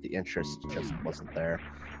 but the interest just wasn't there.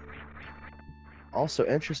 Also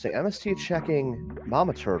interesting, MST checking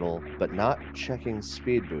Mama Turtle, but not checking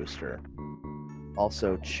Speed Booster.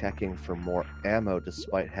 Also checking for more ammo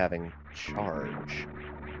despite having charge.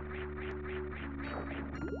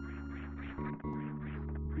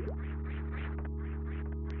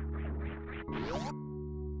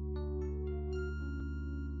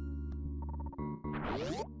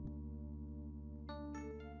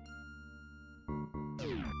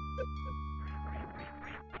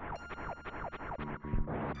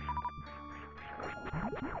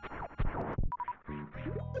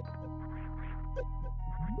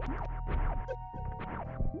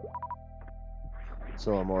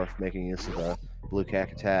 Tilimorf making use of the blue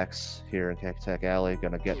Cack attacks here in Cack Attack Alley.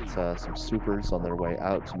 Gonna get some supers on their way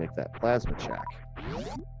out to make that plasma check.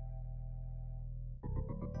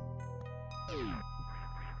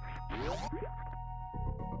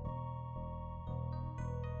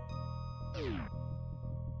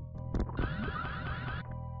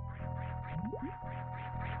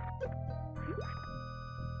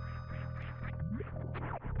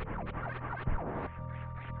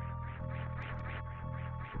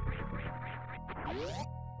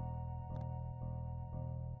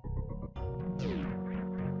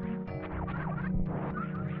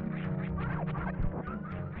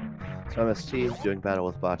 So MST doing battle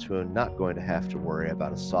with Batoon, not going to have to worry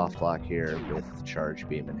about a soft lock here with Charge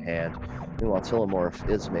Beam in hand. Meanwhile, Tilimorf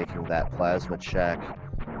is making that plasma check.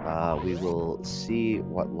 We will see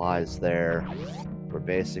what lies there. We're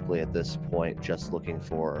basically at this point just looking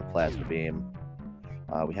for a plasma beam.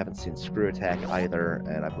 We haven't seen screw attack either,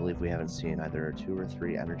 and I believe we haven't seen either 2 or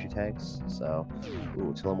 3 energy tanks. So,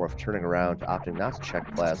 Tilimorf turning around, opting not to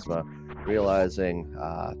check plasma, realizing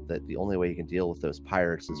that the only way you can deal with those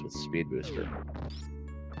pirates is with speed booster.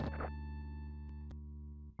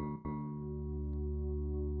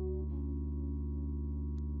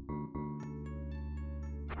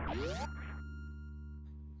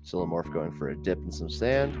 Tilimorf going for a dip in some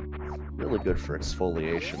sand, really good for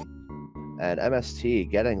exfoliation. And MST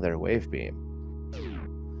getting their wave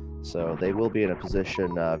beam. So they will be in a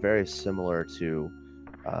position very similar to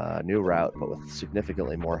New Route, but with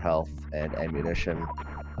significantly more health and ammunition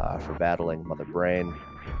for battling Mother Brain.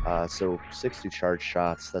 So 60 charge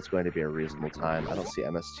shots, that's going to be a reasonable time. I don't see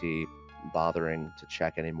MST bothering to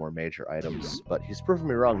check any more major items, but he's proven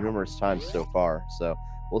me wrong numerous times so far, so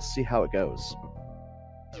we'll see how it goes.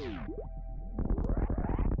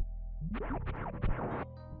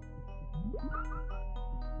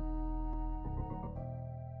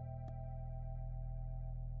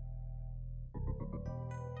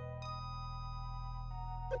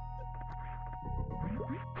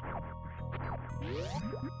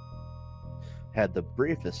 had the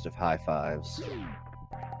briefest of high fives.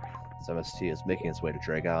 So MST is making its way to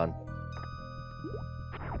Dragon.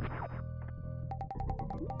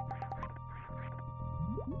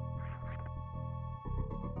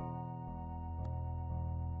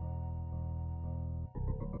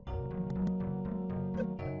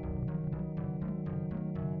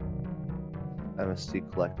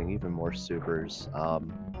 MST collecting even more supers.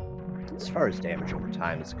 As far as damage over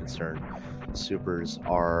time is concerned, supers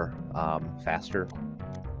are faster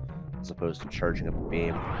as opposed to charging up a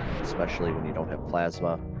beam, especially when you don't have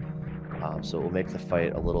plasma. So it will make the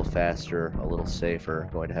fight a little faster, a little safer.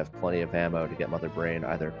 Going to have plenty of ammo to get Mother Brain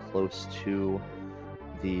either close to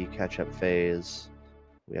the catch-up phase.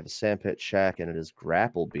 We have a Sandpit check, and it is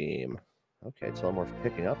Grapple Beam. Okay, Tilimorf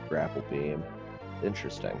picking up Grapple Beam.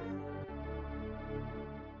 Interesting.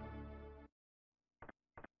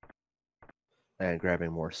 And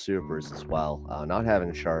grabbing more supers as well. Not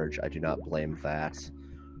having charge, I do not blame that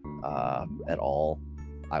at all.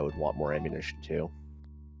 I would want more ammunition too.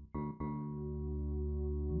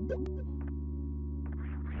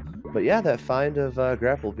 But yeah, that find of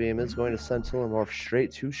Grapple Beam is going to send Tilimorf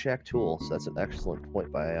straight to Shack Tool, so that's an excellent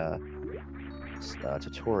point by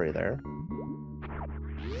Totori there.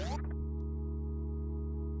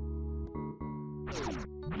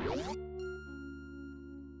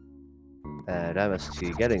 And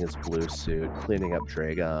MST getting his blue suit, cleaning up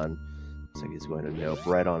Dragon. Looks like he's going to nope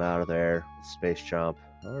right on out of there. Space jump.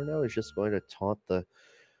 Or no, he's just going to taunt the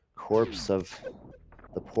corpse of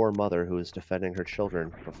the poor mother who is defending her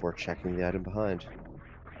children before checking the item behind.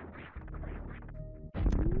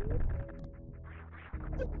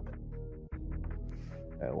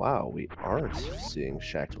 And wow, we aren't seeing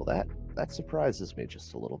Shack Tool. That surprises me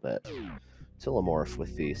just a little bit. Tilimorf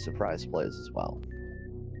with the surprise plays as well.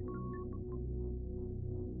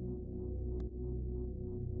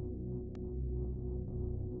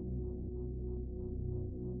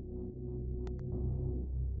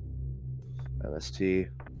 MST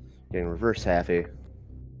getting reverse happy.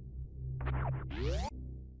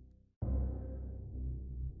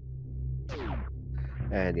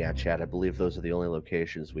 And yeah, chat, I believe those are the only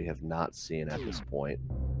locations we have not seen at this point.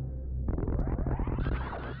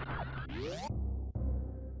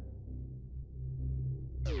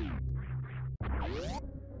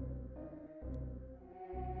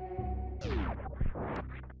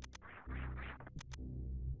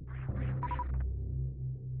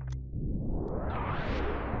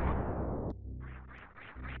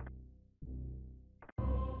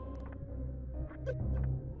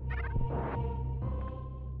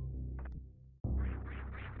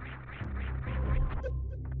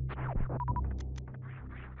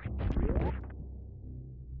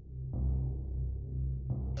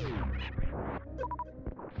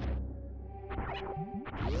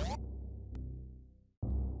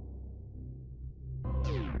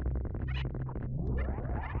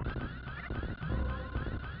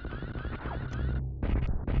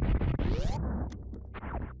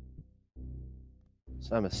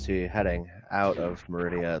 So MST heading out of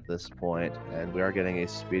Meridia at this point, and we are getting a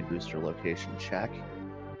speed booster location check.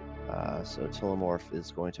 So Tilimorf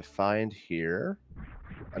is going to find here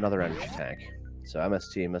another energy tank. So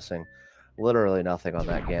MST missing literally nothing on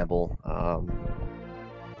that gamble.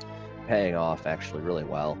 Paying off actually really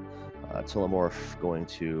well. Tilimorf going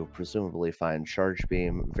to presumably find Charge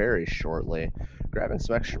Beam very shortly, grabbing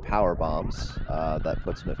some extra power bombs. That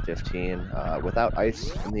puts him at 15. Without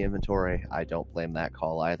ice in the inventory, I don't blame that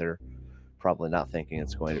call either. Probably not thinking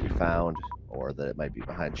it's going to be found, or that it might be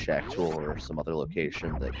behind Shack Tool or some other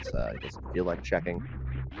location that he doesn't feel like checking.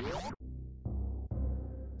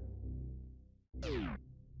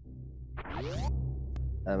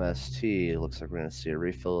 MST looks like we're going to see a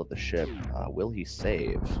refill of the ship. Will he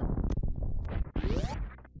save?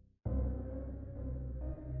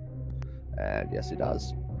 And yes, he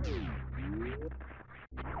does.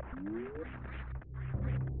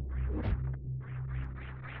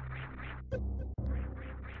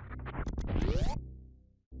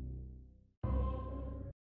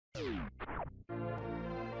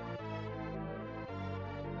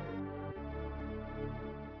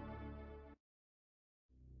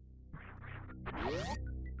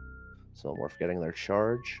 So Morph getting their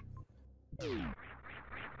charge.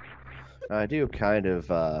 I do kind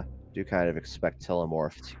of expect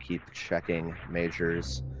Tilimorf to keep checking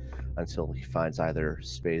majors until he finds either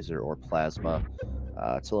Spazer or Plasma.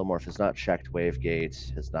 Tilimorf has not checked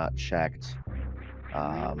Wavegate, has not checked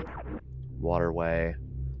Waterway.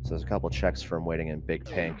 So there's a couple checks from waiting in Big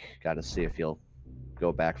Pink. Got to see if he'll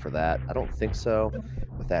go back for that. I don't think so.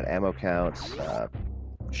 With that ammo count,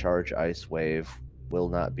 charge Ice Wave, will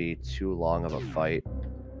not be too long of a fight.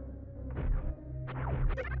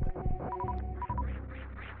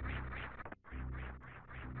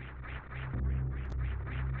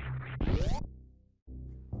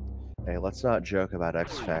 Hey, let's not joke about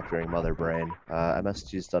X-Factoring Mother Brain.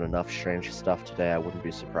 MST's done enough strange stuff today, I wouldn't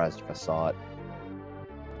be surprised if I saw it.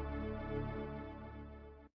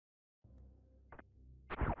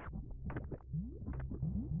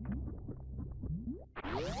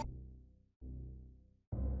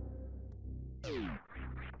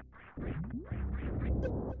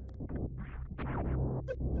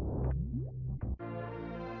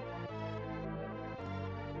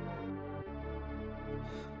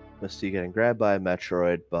 Misty getting grabbed by a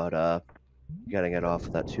Metroid, but getting it off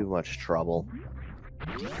without too much trouble.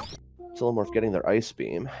 Tilimorf getting their Ice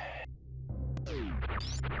Beam.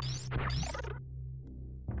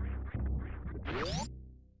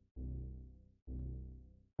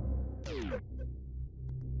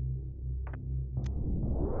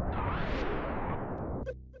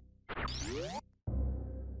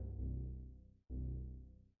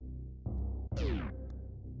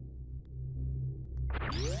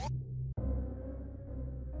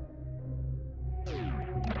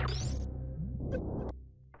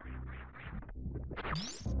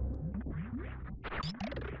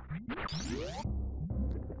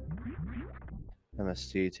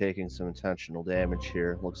 MST taking some intentional damage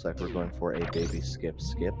here. Looks like we're going for a baby skip.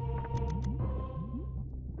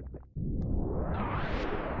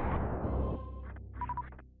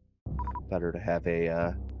 Better to have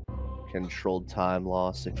a controlled time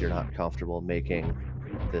loss if you're not comfortable making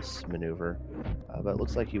this maneuver. But it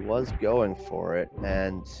looks like he was going for it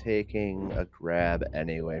and taking a grab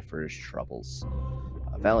anyway for his troubles.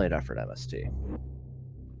 Valiant effort, MST.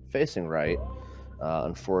 Facing right.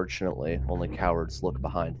 Unfortunately, only cowards look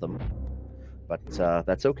behind them. But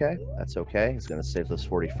that's okay. That's okay. He's going to save those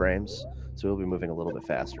 40 frames, so he'll be moving a little bit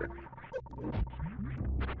faster.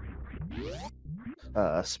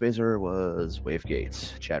 Spazer was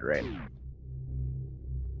Wavegate, Chad Rain.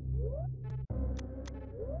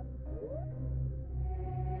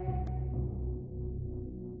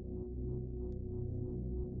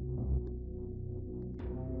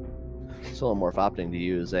 Tilimorf opting to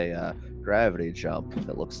use a gravity jump,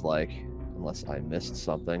 it looks like, unless I missed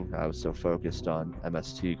something. I was so focused on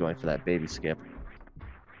MST going for that baby skip.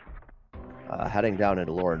 Heading down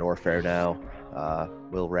into Laura Norfair now.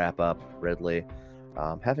 We'll wrap up Ridley.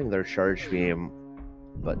 Having their charge beam,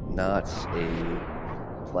 but not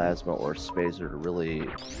a plasma or spacer to really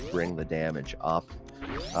bring the damage up.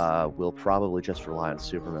 We'll probably just rely on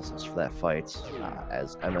super missiles for that fight,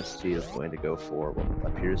 as MST is going to go for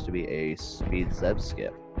what appears to be a speed Zeb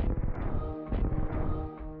skip.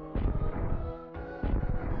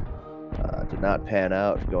 Did not pan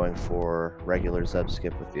out, going for regular Zeb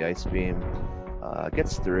skip with the Ice Beam.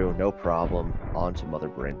 Gets through, no problem, onto Mother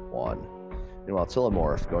Brain 1. Meanwhile,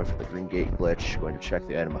 Tilimorf going for the Green Gate glitch, going to check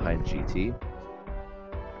the item behind GT.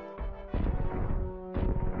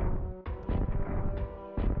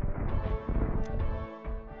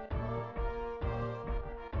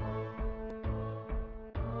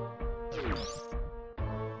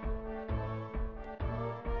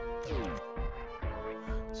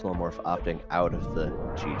 Tilimorf opting out of the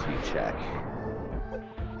GT check.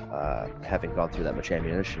 Having gone through that much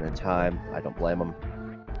ammunition in time, I don't blame him.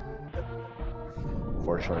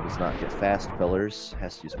 Unfortunately, does not get fast pillars,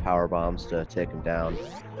 has to use power bombs to take him down.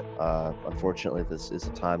 Unfortunately, this is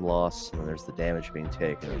a time loss, and there's the damage being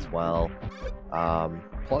taken as well.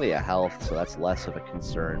 Plenty of health, so that's less of a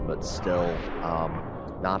concern, but still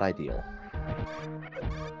not ideal.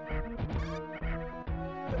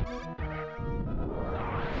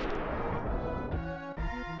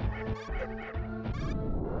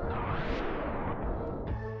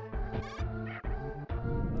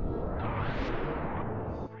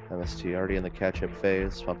 MST already in the catch-up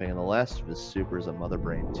phase, pumping in the last of his supers on Mother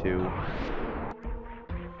Brain 2.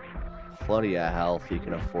 Plenty of health, he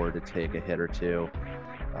can afford to take a hit or two.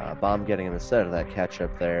 Bomb getting him instead of that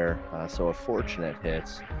catch-up there, so a fortunate hit,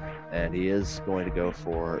 and he is going to go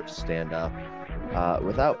for stand-up.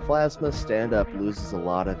 Without plasma, stand-up loses a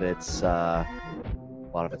lot of its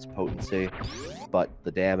potency, but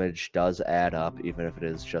the damage does add up, even if it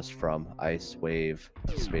is just from Ice Wave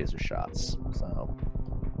Spacer shots. So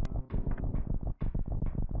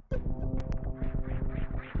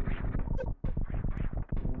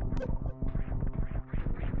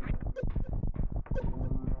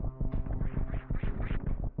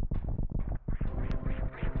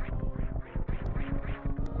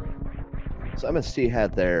So MST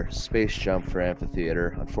had their space jump for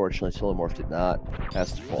Amphitheater. Unfortunately, Tilimorf did not.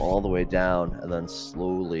 Has to fall all the way down and then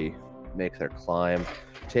slowly make their climb,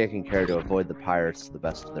 taking care to avoid the pirates to the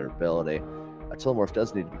best of their ability. Tilimorf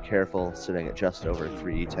does need to be careful, sitting at just over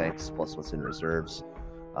 3 E-tanks plus what's in reserves.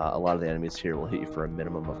 A lot of the enemies here will hit you for a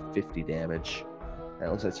minimum of 50 damage. And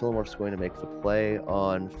it looks like Tilimorf's going to make the play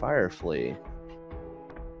on Firefly.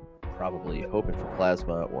 Probably hoping for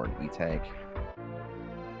Plasma or an E-tank.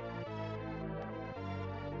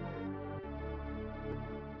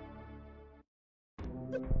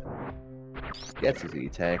 Gets his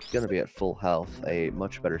E-tank, gonna be at full health, a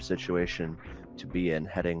much better situation to be in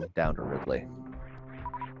heading down to Ridley.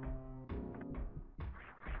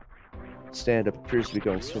 Stand-up appears to be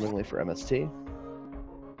going swimmingly for MST.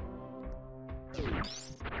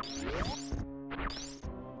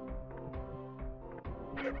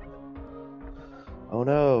 Oh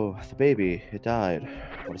no, the baby, it died.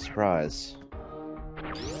 What a surprise.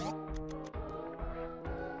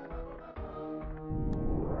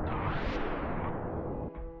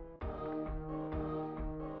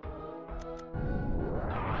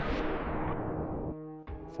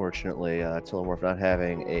 Fortunately, Tilimorf not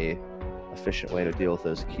having a efficient way to deal with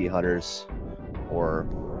those key hunters, or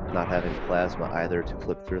not having Plasma either to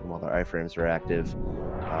clip through them while their iframes are active.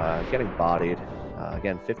 Getting bodied.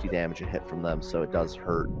 Again, 50 damage a hit from them, so it does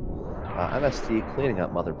hurt. MST cleaning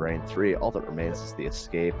up Mother Brain 3. All that remains is the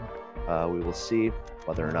escape. We will see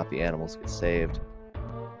whether or not the animals get saved.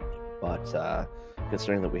 But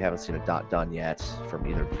considering that we haven't seen a dot done yet from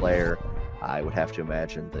either player, I would have to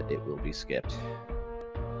imagine that it will be skipped.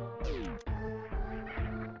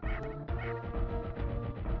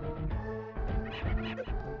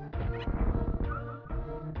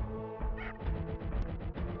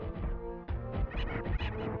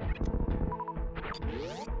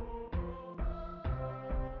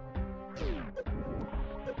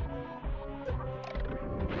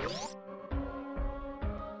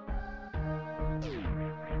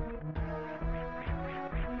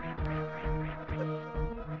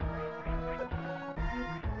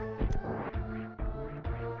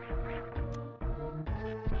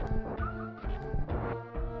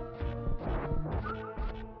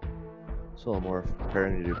 Tilimorf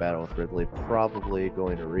preparing to do battle with Ridley, probably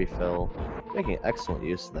going to refill, making excellent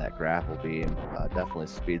use of that grapple beam. Definitely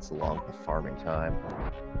speeds along the farming time.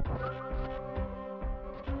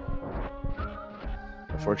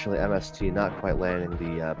 Unfortunately, MST not quite landing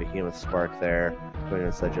the Behemoth Spark there, going to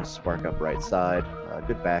instead just spark up right side.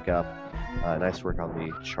 Good backup. Nice work on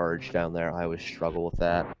the charge down there. I always struggle with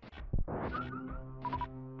that.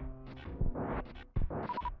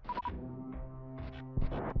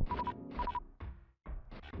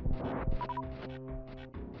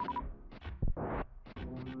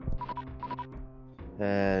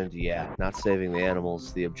 And yeah, not saving the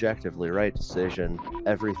animals, the objectively right decision.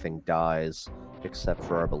 Everything dies except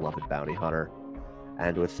for our beloved bounty hunter.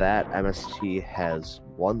 And with that, MST has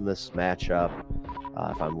won this matchup.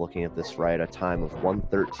 If I'm looking at this right, a time of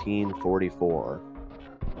 1:13:44.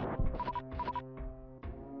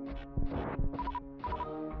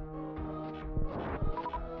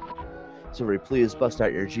 So very please bust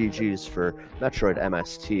out your GGs for Metroid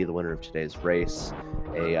MST, the winner of today's race.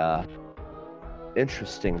 A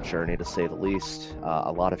interesting journey, to say the least.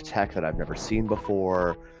 A lot of tech that I've never seen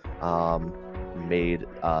before. Made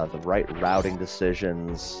the right routing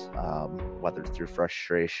decisions, whether through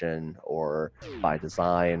frustration or by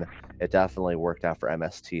design. It definitely worked out for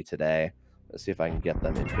MST today. Let's see if I can get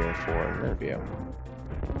them in here for an interview.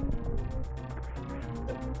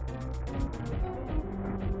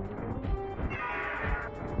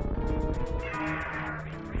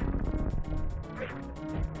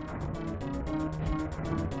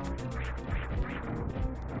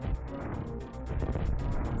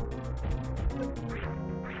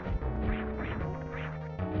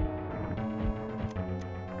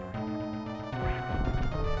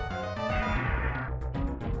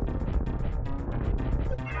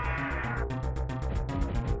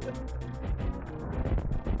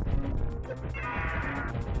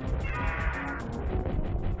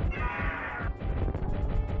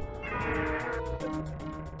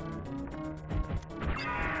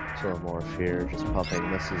 Tilimorf here, just pumping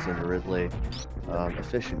missiles into Ridley.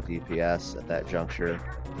 Efficient DPS at that juncture.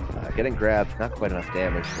 Getting grabbed, not quite enough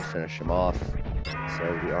damage to finish him off.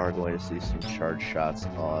 So we are going to see some charge shots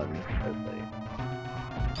on Ridley.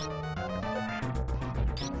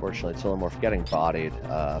 Unfortunately, Tilimorf getting bodied.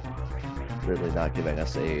 Ridley not giving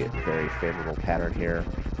us a very favorable pattern here.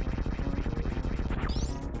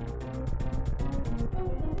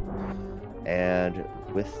 And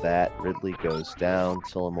with that, Ridley goes down.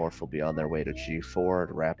 Tilimorf will be on their way to G4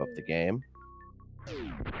 to wrap up the game.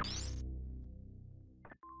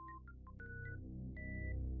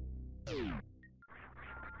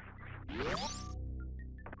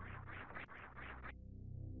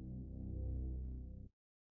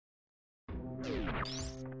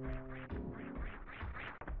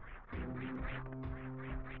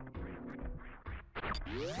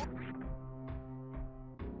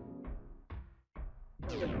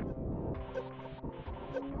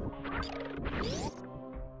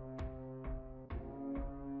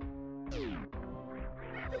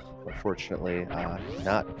 Unfortunately,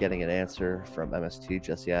 not getting an answer from MST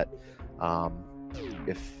just yet.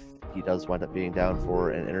 If he does wind up being down for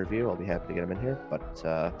an interview, I'll be happy to get him in here, but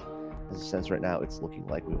as it stands right now, it's looking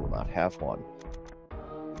like we will not have one.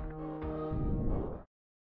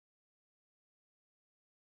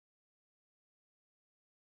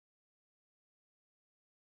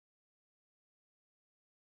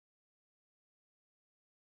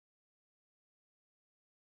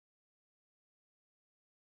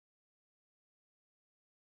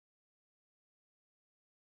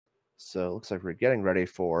 So it looks like we're getting ready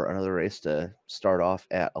for another race to start off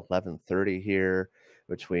at 11:30 here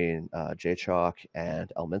between J-Chalk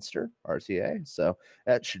and Elminster RTA. So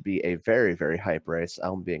that should be a very, very hype race.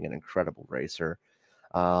 Elm being an incredible racer.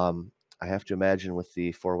 I have to imagine with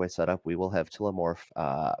the four-way setup, we will have Tilimorf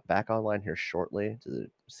back online here shortly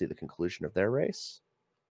to see the conclusion of their race.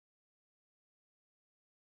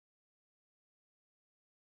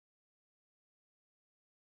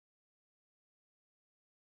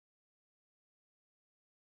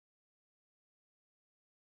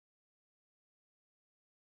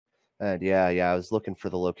 And yeah, I was looking for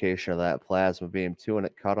the location of that plasma beam too, and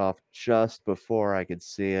it cut off just before I could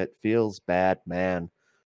see it. Feels bad, man.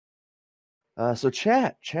 So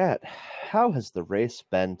chat, how has the race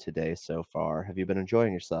been today so far? Have you been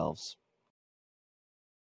enjoying yourselves?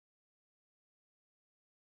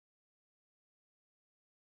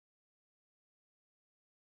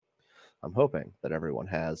 I'm hoping that everyone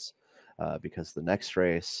has, because the next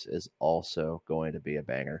race is also going to be a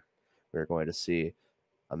banger. We're going to see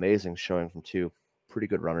amazing showing from two pretty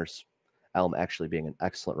good runners. Elm actually being an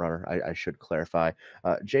excellent runner, I should clarify.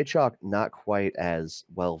 J Chalk not quite as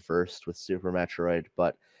well versed with Super Metroid,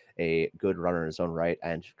 but a good runner in his own right,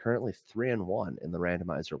 and currently 3-1 in the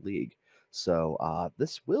Randomizer League. So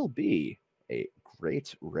this will be a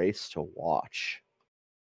great race to watch.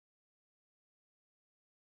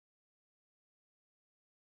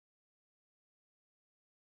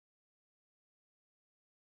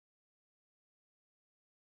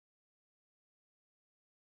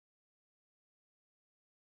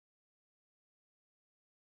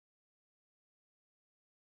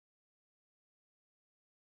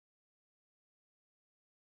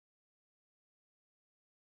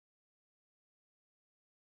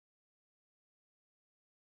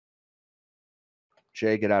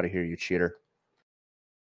 Jay, get out of here, you cheater.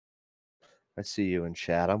 I see you in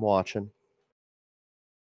chat. I'm watching.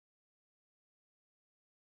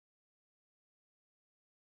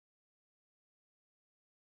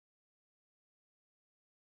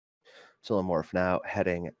 Tilimorf now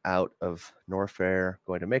heading out of Norfair,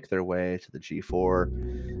 going to make their way to the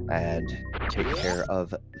G4 and take care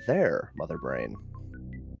of their mother brain.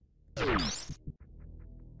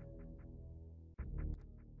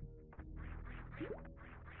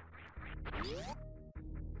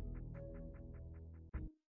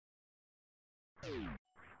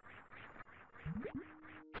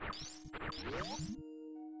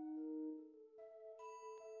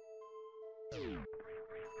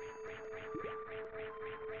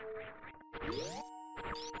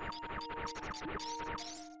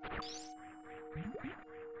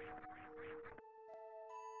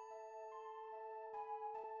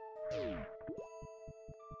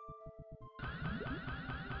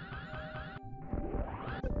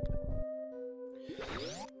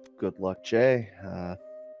 Good luck, Jay.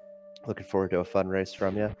 Looking forward to a fun race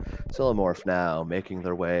from you. Tilimorf now making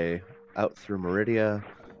their way out through Meridia,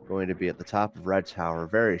 going to be at the top of Red Tower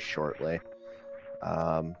very shortly.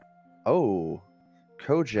 Oh,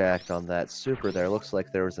 Kojak on that super there. Looks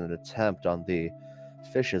like there was an attempt on the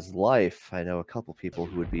fish's life. I know a couple people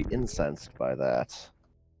who would be incensed by that.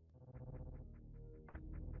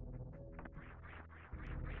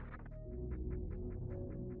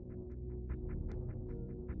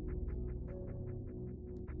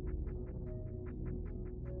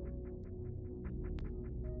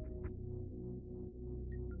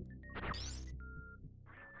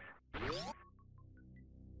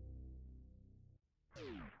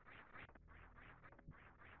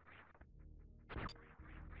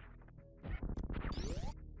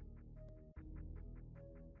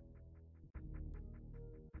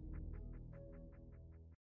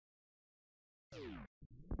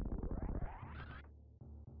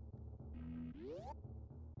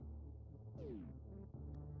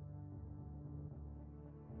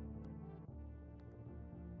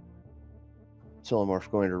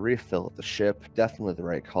 Tilimorf going to refill at the ship. Definitely the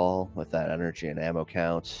right call with that energy and ammo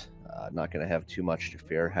count. Not going to have too much to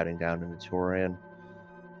fear heading down into Torian.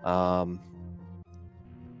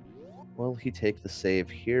 Will he take the save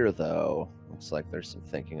here, though? Looks like there's some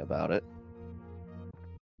thinking about it.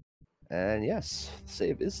 And yes, the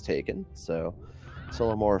save is taken, so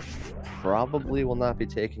Tilimorf probably will not be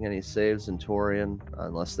taking any saves in Torian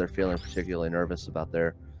unless they're feeling particularly nervous about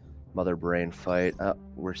their mother brain fight.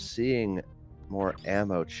 We're seeing more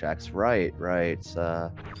ammo checks. Right.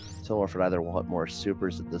 Tilimorf would either want more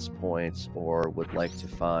supers at this point or would like to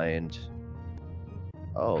find...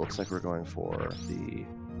 Oh, looks like we're going for the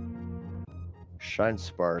Shine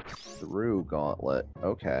Spark through Gauntlet.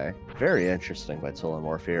 Okay. Very interesting by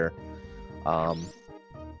Tilimorf here.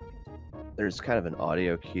 There's kind of an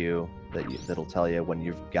audio cue that'll tell you when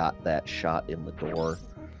you've got that shot in the door.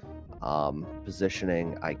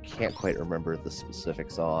 Positioning, I can't quite remember the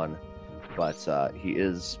specifics on, but he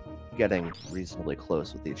is getting reasonably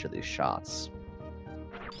close with each of these shots.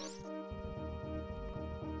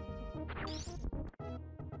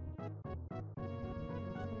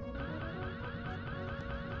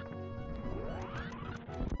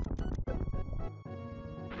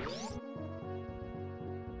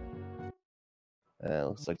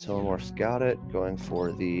 Looks like Tilimorf's got it. Going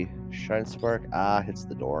for the Shine Spark. Hits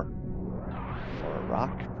the door. Or a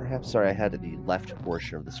rock, perhaps? Sorry, I had the left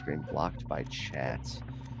portion of the screen blocked by chat.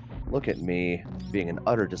 Look at me, being an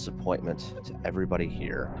utter disappointment to everybody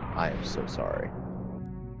here. I am so sorry.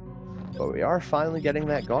 But we are finally getting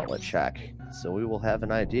that gauntlet check, so we will have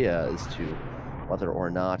an idea as to whether or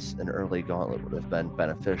not an early gauntlet would have been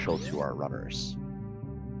beneficial to our runners.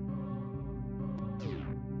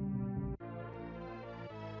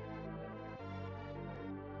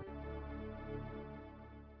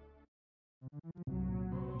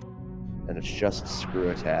 And it's just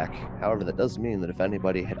screw attack. However, that does mean that if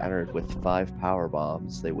anybody had entered with 5 power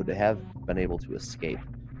bombs, they would have been able to escape.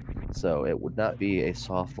 So it would not be a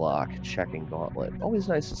soft lock checking gauntlet. Always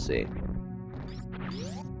nice to see.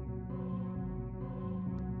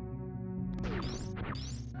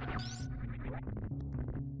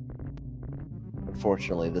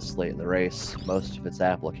 Unfortunately, this late in the race, most of its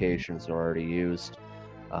applications are already used.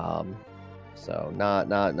 So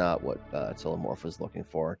not what Tilimorf was looking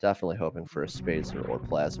for. Definitely hoping for a Spacer or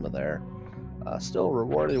Plasma there. Still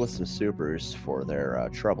rewarded with some supers for their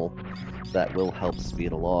trouble. So that will help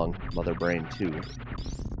speed along Mother Brain 2.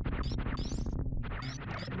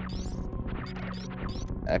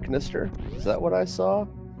 Eknister? Is that what I saw?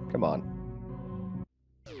 Come on.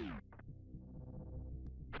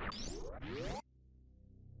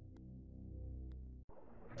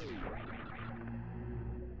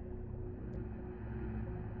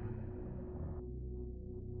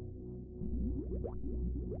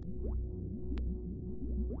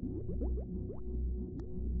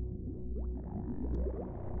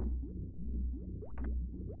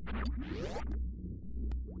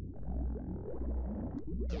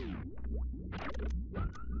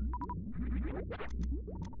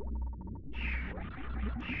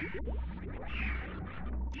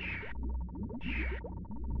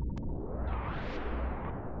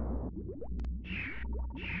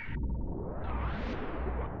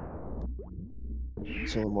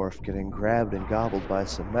 Tilimorf getting grabbed and gobbled by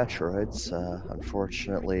some Metroids,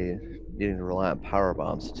 unfortunately needing to rely on power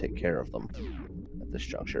bombs to take care of them at this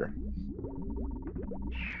juncture.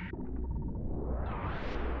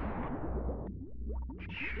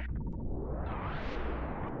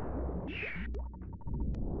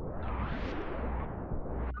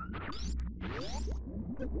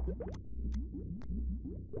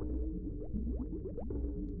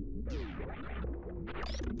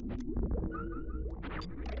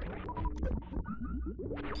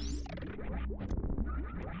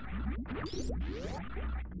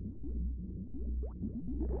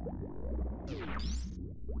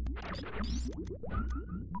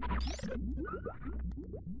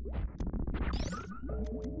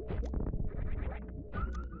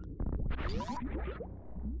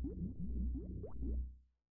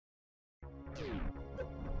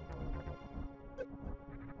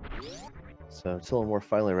 So Tilimorf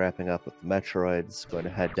finally wrapping up with the Metroids, going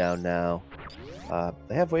to head down now.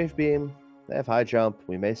 They have Wave Beam, they have High Jump,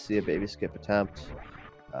 we may see a Baby Skip attempt.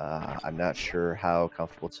 I'm not sure how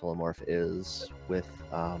comfortable Tilimorf is with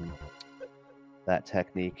that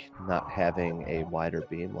technique, not having a wider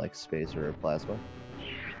beam like Spacer or Plasma.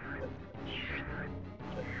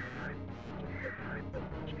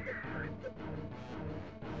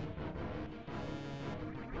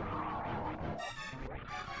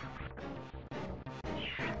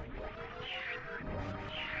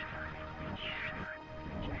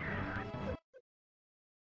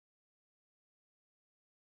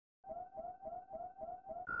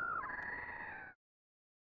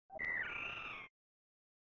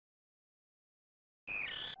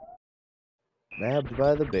 Nabbed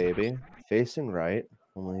by the baby, facing right,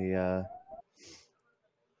 only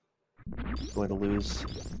going to lose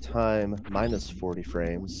time minus 40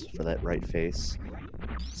 frames for that right face.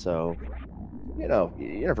 So, you know,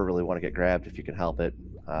 you never really want to get grabbed if you can help it.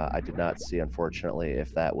 I did not see, unfortunately,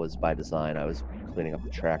 if that was by design. I was cleaning up the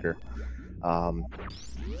tracker.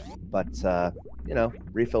 But you know,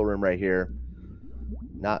 refill room right here.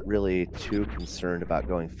 Not really too concerned about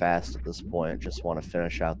going fast at this point. Just want to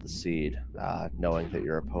finish out the seed, knowing that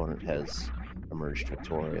your opponent has emerged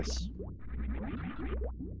victorious.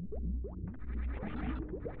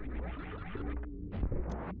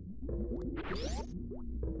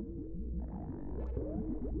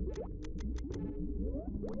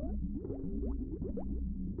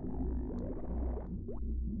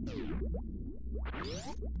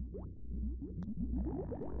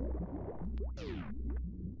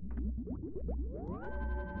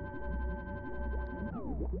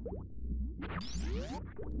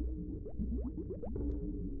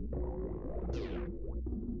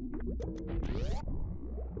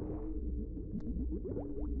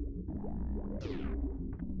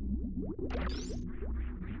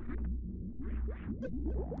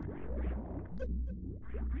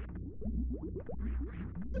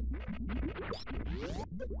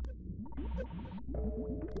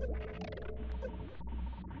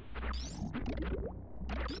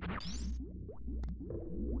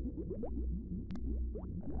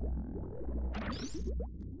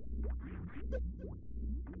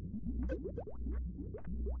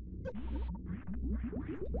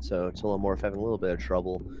 So Tilimorf having a little bit of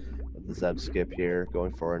trouble with the Zeb skip here,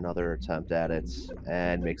 going for another attempt at it,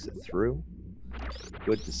 and makes it through.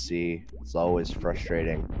 Good to see. It's always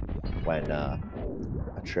frustrating when a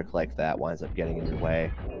trick like that winds up getting in your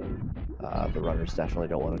way. The runners definitely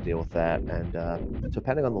don't want to deal with that, and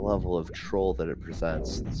depending on the level of troll that it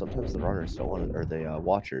presents, sometimes the runners don't want to, or the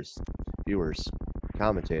watchers, viewers,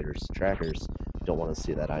 commentators, trackers don't want to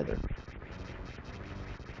see that either.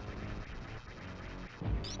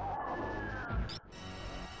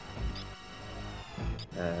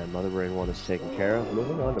 And Mother Brain 1 is taken care of.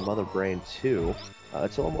 Moving on to Mother Brain 2.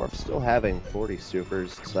 Tilimorf still having 40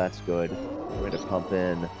 supers, so that's good. We're going to pump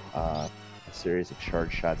in a series of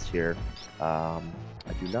charge shots here. I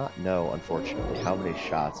do not know, unfortunately, how many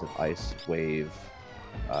shots of Ice Wave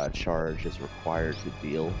charge is required to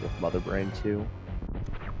deal with Mother Brain 2.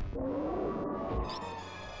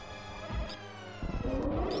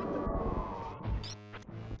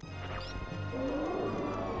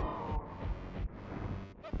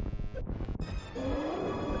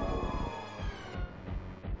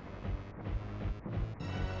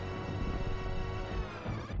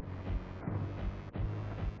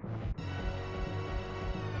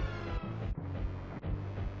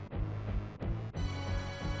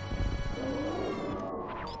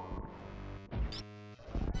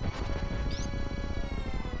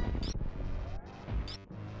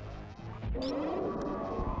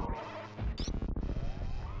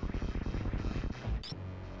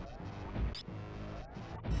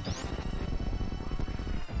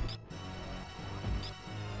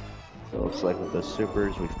 So it looks like with those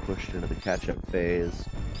supers, we've pushed into the catch-up phase.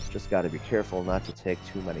 Just got to be careful not to take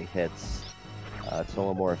too many hits.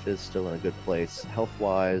 Tilimorf is still in a good place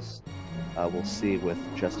health-wise. We'll see with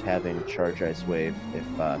just having Charge Ice Wave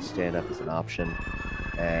if stand-up is an option.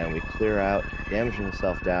 And we clear out, damaging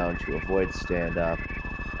himself down to avoid stand-up.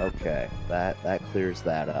 Okay, that clears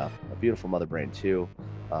that up. A beautiful Mother Brain 2,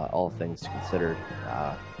 all things considered,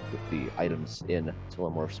 with the items in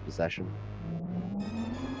Tilimorf's possession.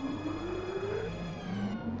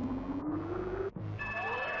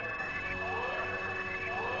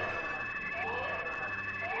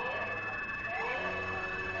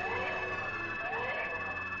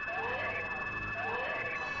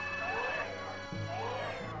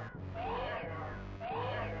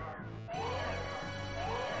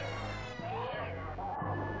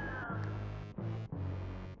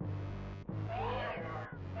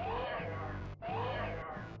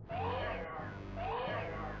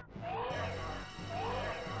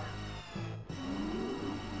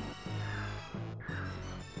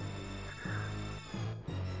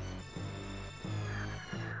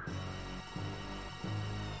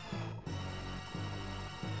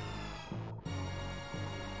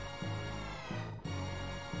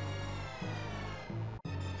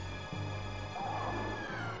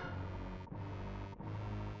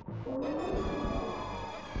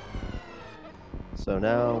 So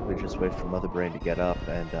now we just wait for Mother Brain to get up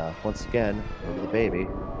and once again go to the baby.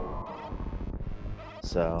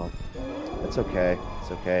 So it's okay.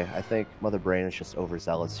 It's okay. I think Mother Brain is just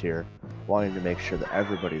overzealous here, wanting to make sure that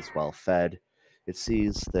everybody's well fed. It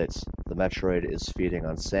sees that the Metroid is feeding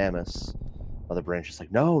on Samus. Mother Brain's just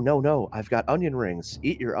like, no, no, no, I've got onion rings.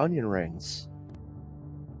 Eat your onion rings.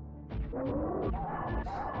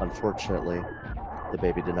 Unfortunately, the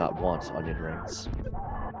baby did not want onion rings.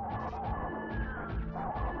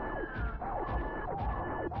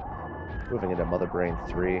 Moving into Mother Brain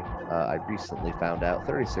 3, I recently found out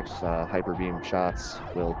 36 Hyper Beam shots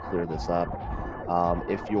will clear this up.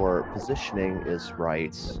 If your positioning is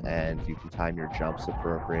right and you can time your jumps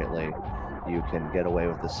appropriately, you can get away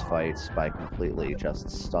with this fight by completely just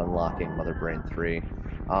stun locking Mother Brain 3.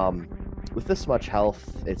 With this much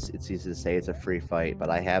health, it's easy to say it's a free fight, but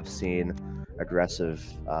I have seen aggressive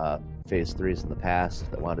Phase 3s in the past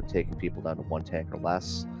that wound up taking people down to one tank or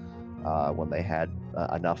less. When they had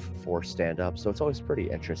enough for stand-up. So it's always pretty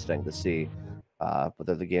interesting to see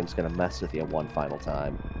whether the game's going to mess with you one final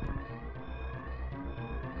time.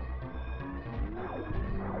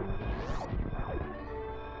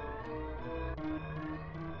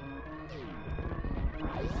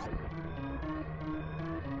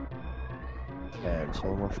 And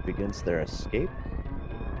Tilimorf begins their escape.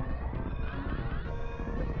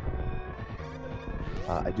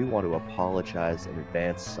 I do want to apologize in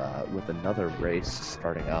advance with another race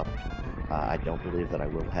starting up. I don't believe that I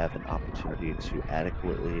will have an opportunity to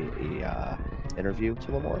adequately interview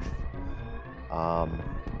Tilimorf.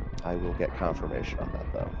 I will get confirmation on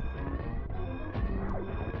that, though.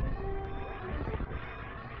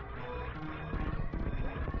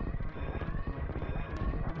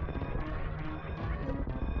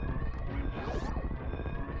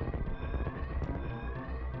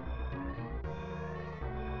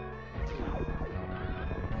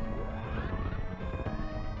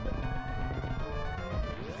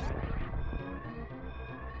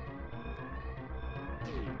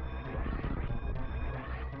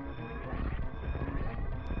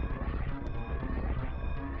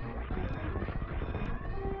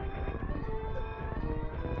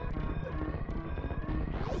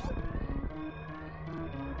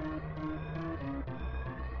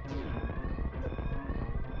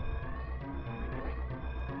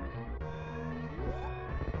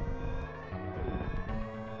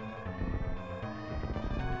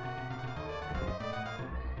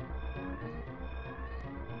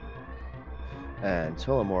 And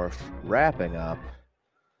Tilimorf wrapping up.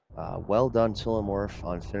 Well done, Tilimorf,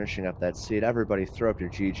 on finishing up that seed. Everybody throw up your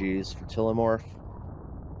GGs for Tilimorf.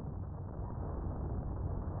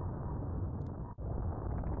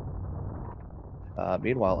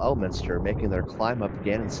 Meanwhile, Elminster making their climb up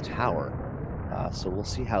Ganon's tower. So we'll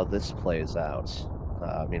see how this plays out.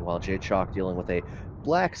 Meanwhile, J-Chalk dealing with a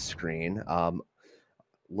black screen.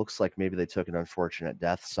 Looks like maybe they took an unfortunate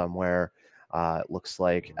death somewhere. It looks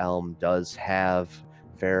like Elm does have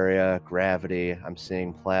Varia, Gravity. I'm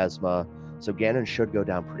seeing Plasma. So Ganon should go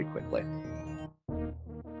down pretty quickly.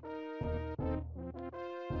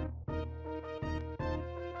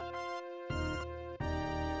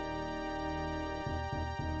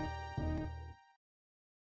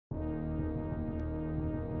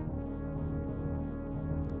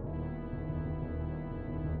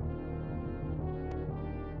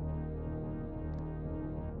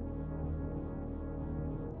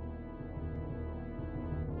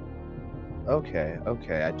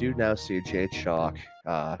 Okay, I do now see J-Chalk.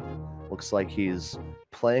 Looks like he's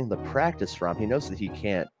playing the practice ROM. He knows that he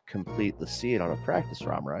can't complete the seed on a practice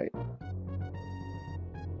ROM, right?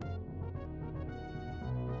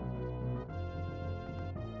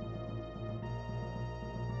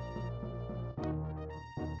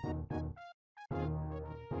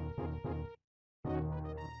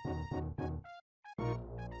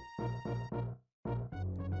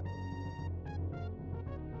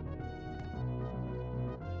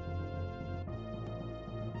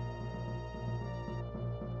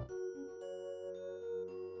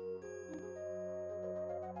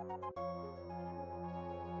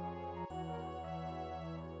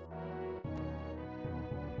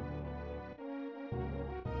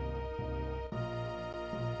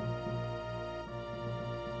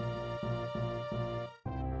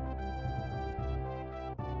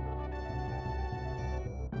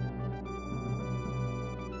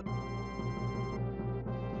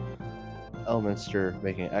 Elminster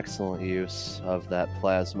making excellent use of that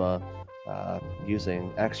plasma,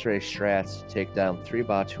 using X-ray strats to take down 3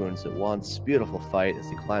 Batuans at once. Beautiful fight as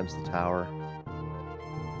he climbs the tower.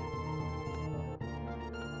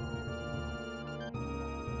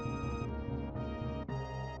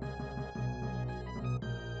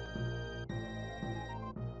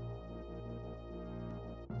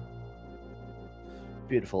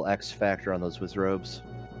 Beautiful X factor on those wizrobes.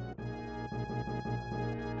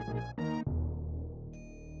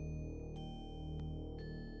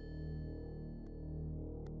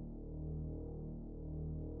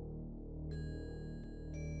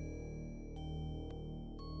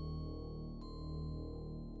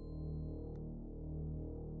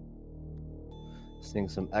 Seeing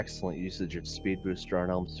some excellent usage of Speed Booster on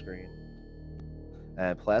Elm screen.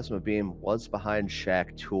 And Plasma Beam was behind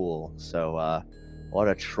Shaq Tool, so what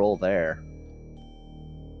a troll there.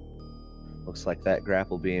 Looks like that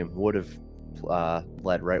Grapple Beam would have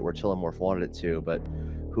led right where Tilimorf wanted it to, but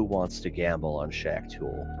who wants to gamble on Shaq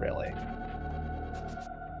Tool, really?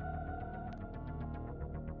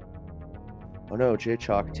 Oh no,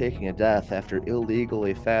 J-Chalk taking a death after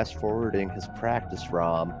illegally fast-forwarding his practice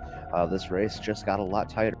ROM. This race just got a lot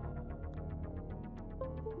tighter.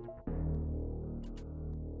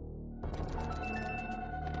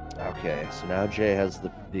 Okay, so now Jay has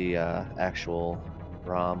the actual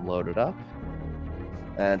ROM loaded up.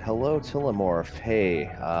 And hello, Tilimorf. Hey,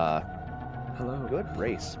 hello. Good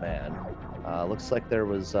race, man. Looks like there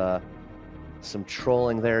was some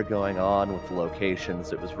trolling there going on with the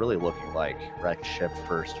locations. It was really looking like Wrecked Ship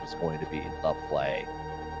First was going to be the play.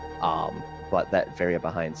 But that Varia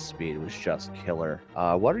behind Speed was just killer.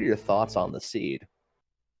 What are your thoughts on the seed?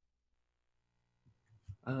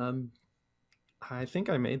 I think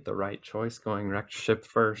I made the right choice going Wrecked Ship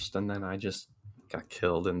First, and then I just got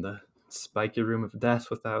killed in the spiky room of death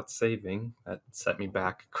without saving. That set me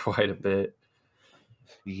back quite a bit.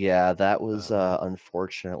 Yeah, that was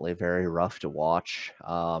unfortunately very rough to watch.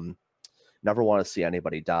 Never want to see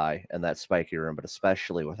anybody die in that spiky room, but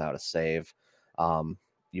especially without a save.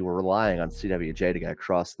 You were relying on CWJ to get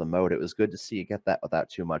across the moat. It was good to see you get that without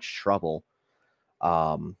too much trouble.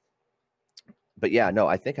 But yeah, no,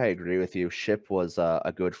 I think I agree with you. Ship was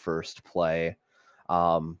a good first play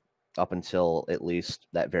up until at least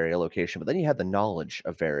that Varia location. But then you had the knowledge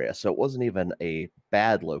of Varia, so it wasn't even a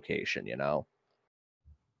bad location, you know?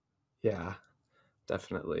 Yeah,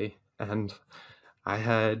 definitely. And I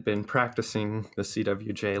had been practicing the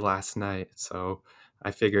CWJ last night, so I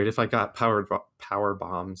figured if I got power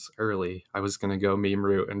bombs early, I was going to go meme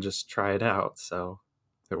route and just try it out. So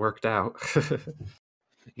it worked out.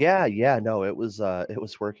 Yeah, no, it was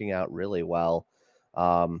working out really well.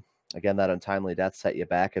 Again, that untimely death set you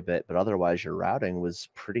back a bit, but otherwise your routing was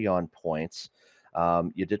pretty on point.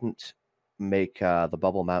 You didn't make the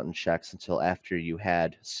Bubble Mountain checks until after you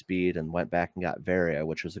had speed and went back and got Varia,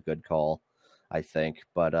 which was a good call, I think.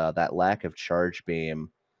 But that lack of charge beam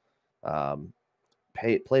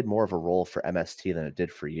played more of a role for MST than it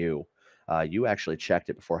did for you. You actually checked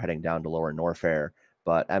it before heading down to Lower Norfair,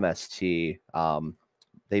 but MST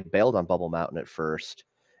they bailed on Bubble Mountain at first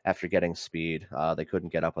after getting speed. They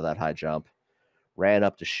couldn't get up with that high jump. Ran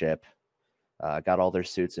up to ship, got all their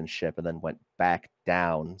suits in ship, and then went back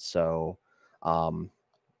down. So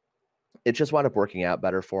it just wound up working out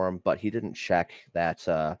better for him, but he didn't check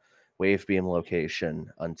that wave beam location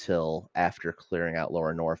until after clearing out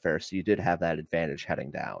Lower Norfair. So you did have that advantage heading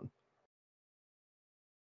down.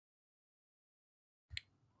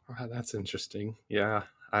 Wow, that's interesting. Yeah,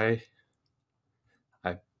 I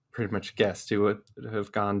pretty much guessed he would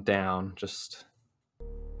have gone down just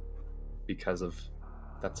because of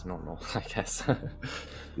that's normal, I guess.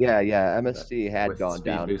 Yeah, MST had gone speed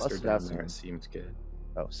down. Booster down there, it seemed good.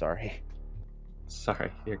 Oh, sorry.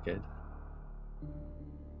 Sorry, you're good.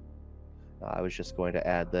 I was just going to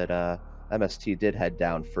add that MST did head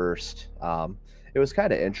down first. It was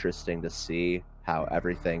kind of interesting to see how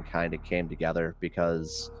everything kind of came together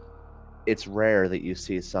because it's rare that you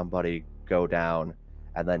see somebody go down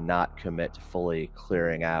and then not commit to fully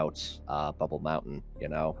clearing out Bubble Mountain, you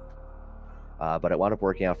know? But it wound up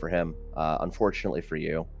working out for him, unfortunately for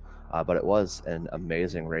you. But it was an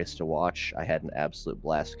amazing race to watch. I had an absolute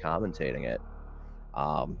blast commentating it.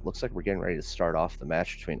 Looks like we're getting ready to start off the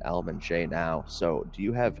match between Elm and Jay now. So, do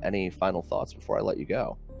you have any final thoughts before I let you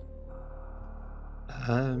go?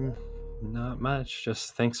 Not much.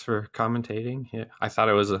 Just thanks for commentating. Yeah, I thought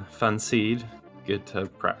it was a fun seed. Good to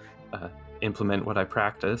implement what I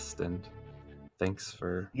practiced, and thanks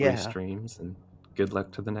for restreams, and good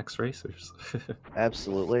luck to the next racers.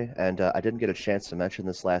 Absolutely. And I didn't get a chance to mention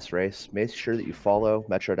this last race. Make sure that you follow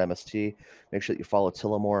Metroid MST. Make sure that you follow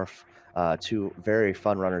Tilimorf. Two very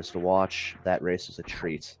fun runners to watch. That race was a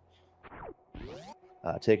treat.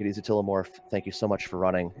 Take it easy, Tilimorf. Thank you so much for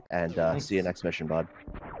running, and see you next mission, bud.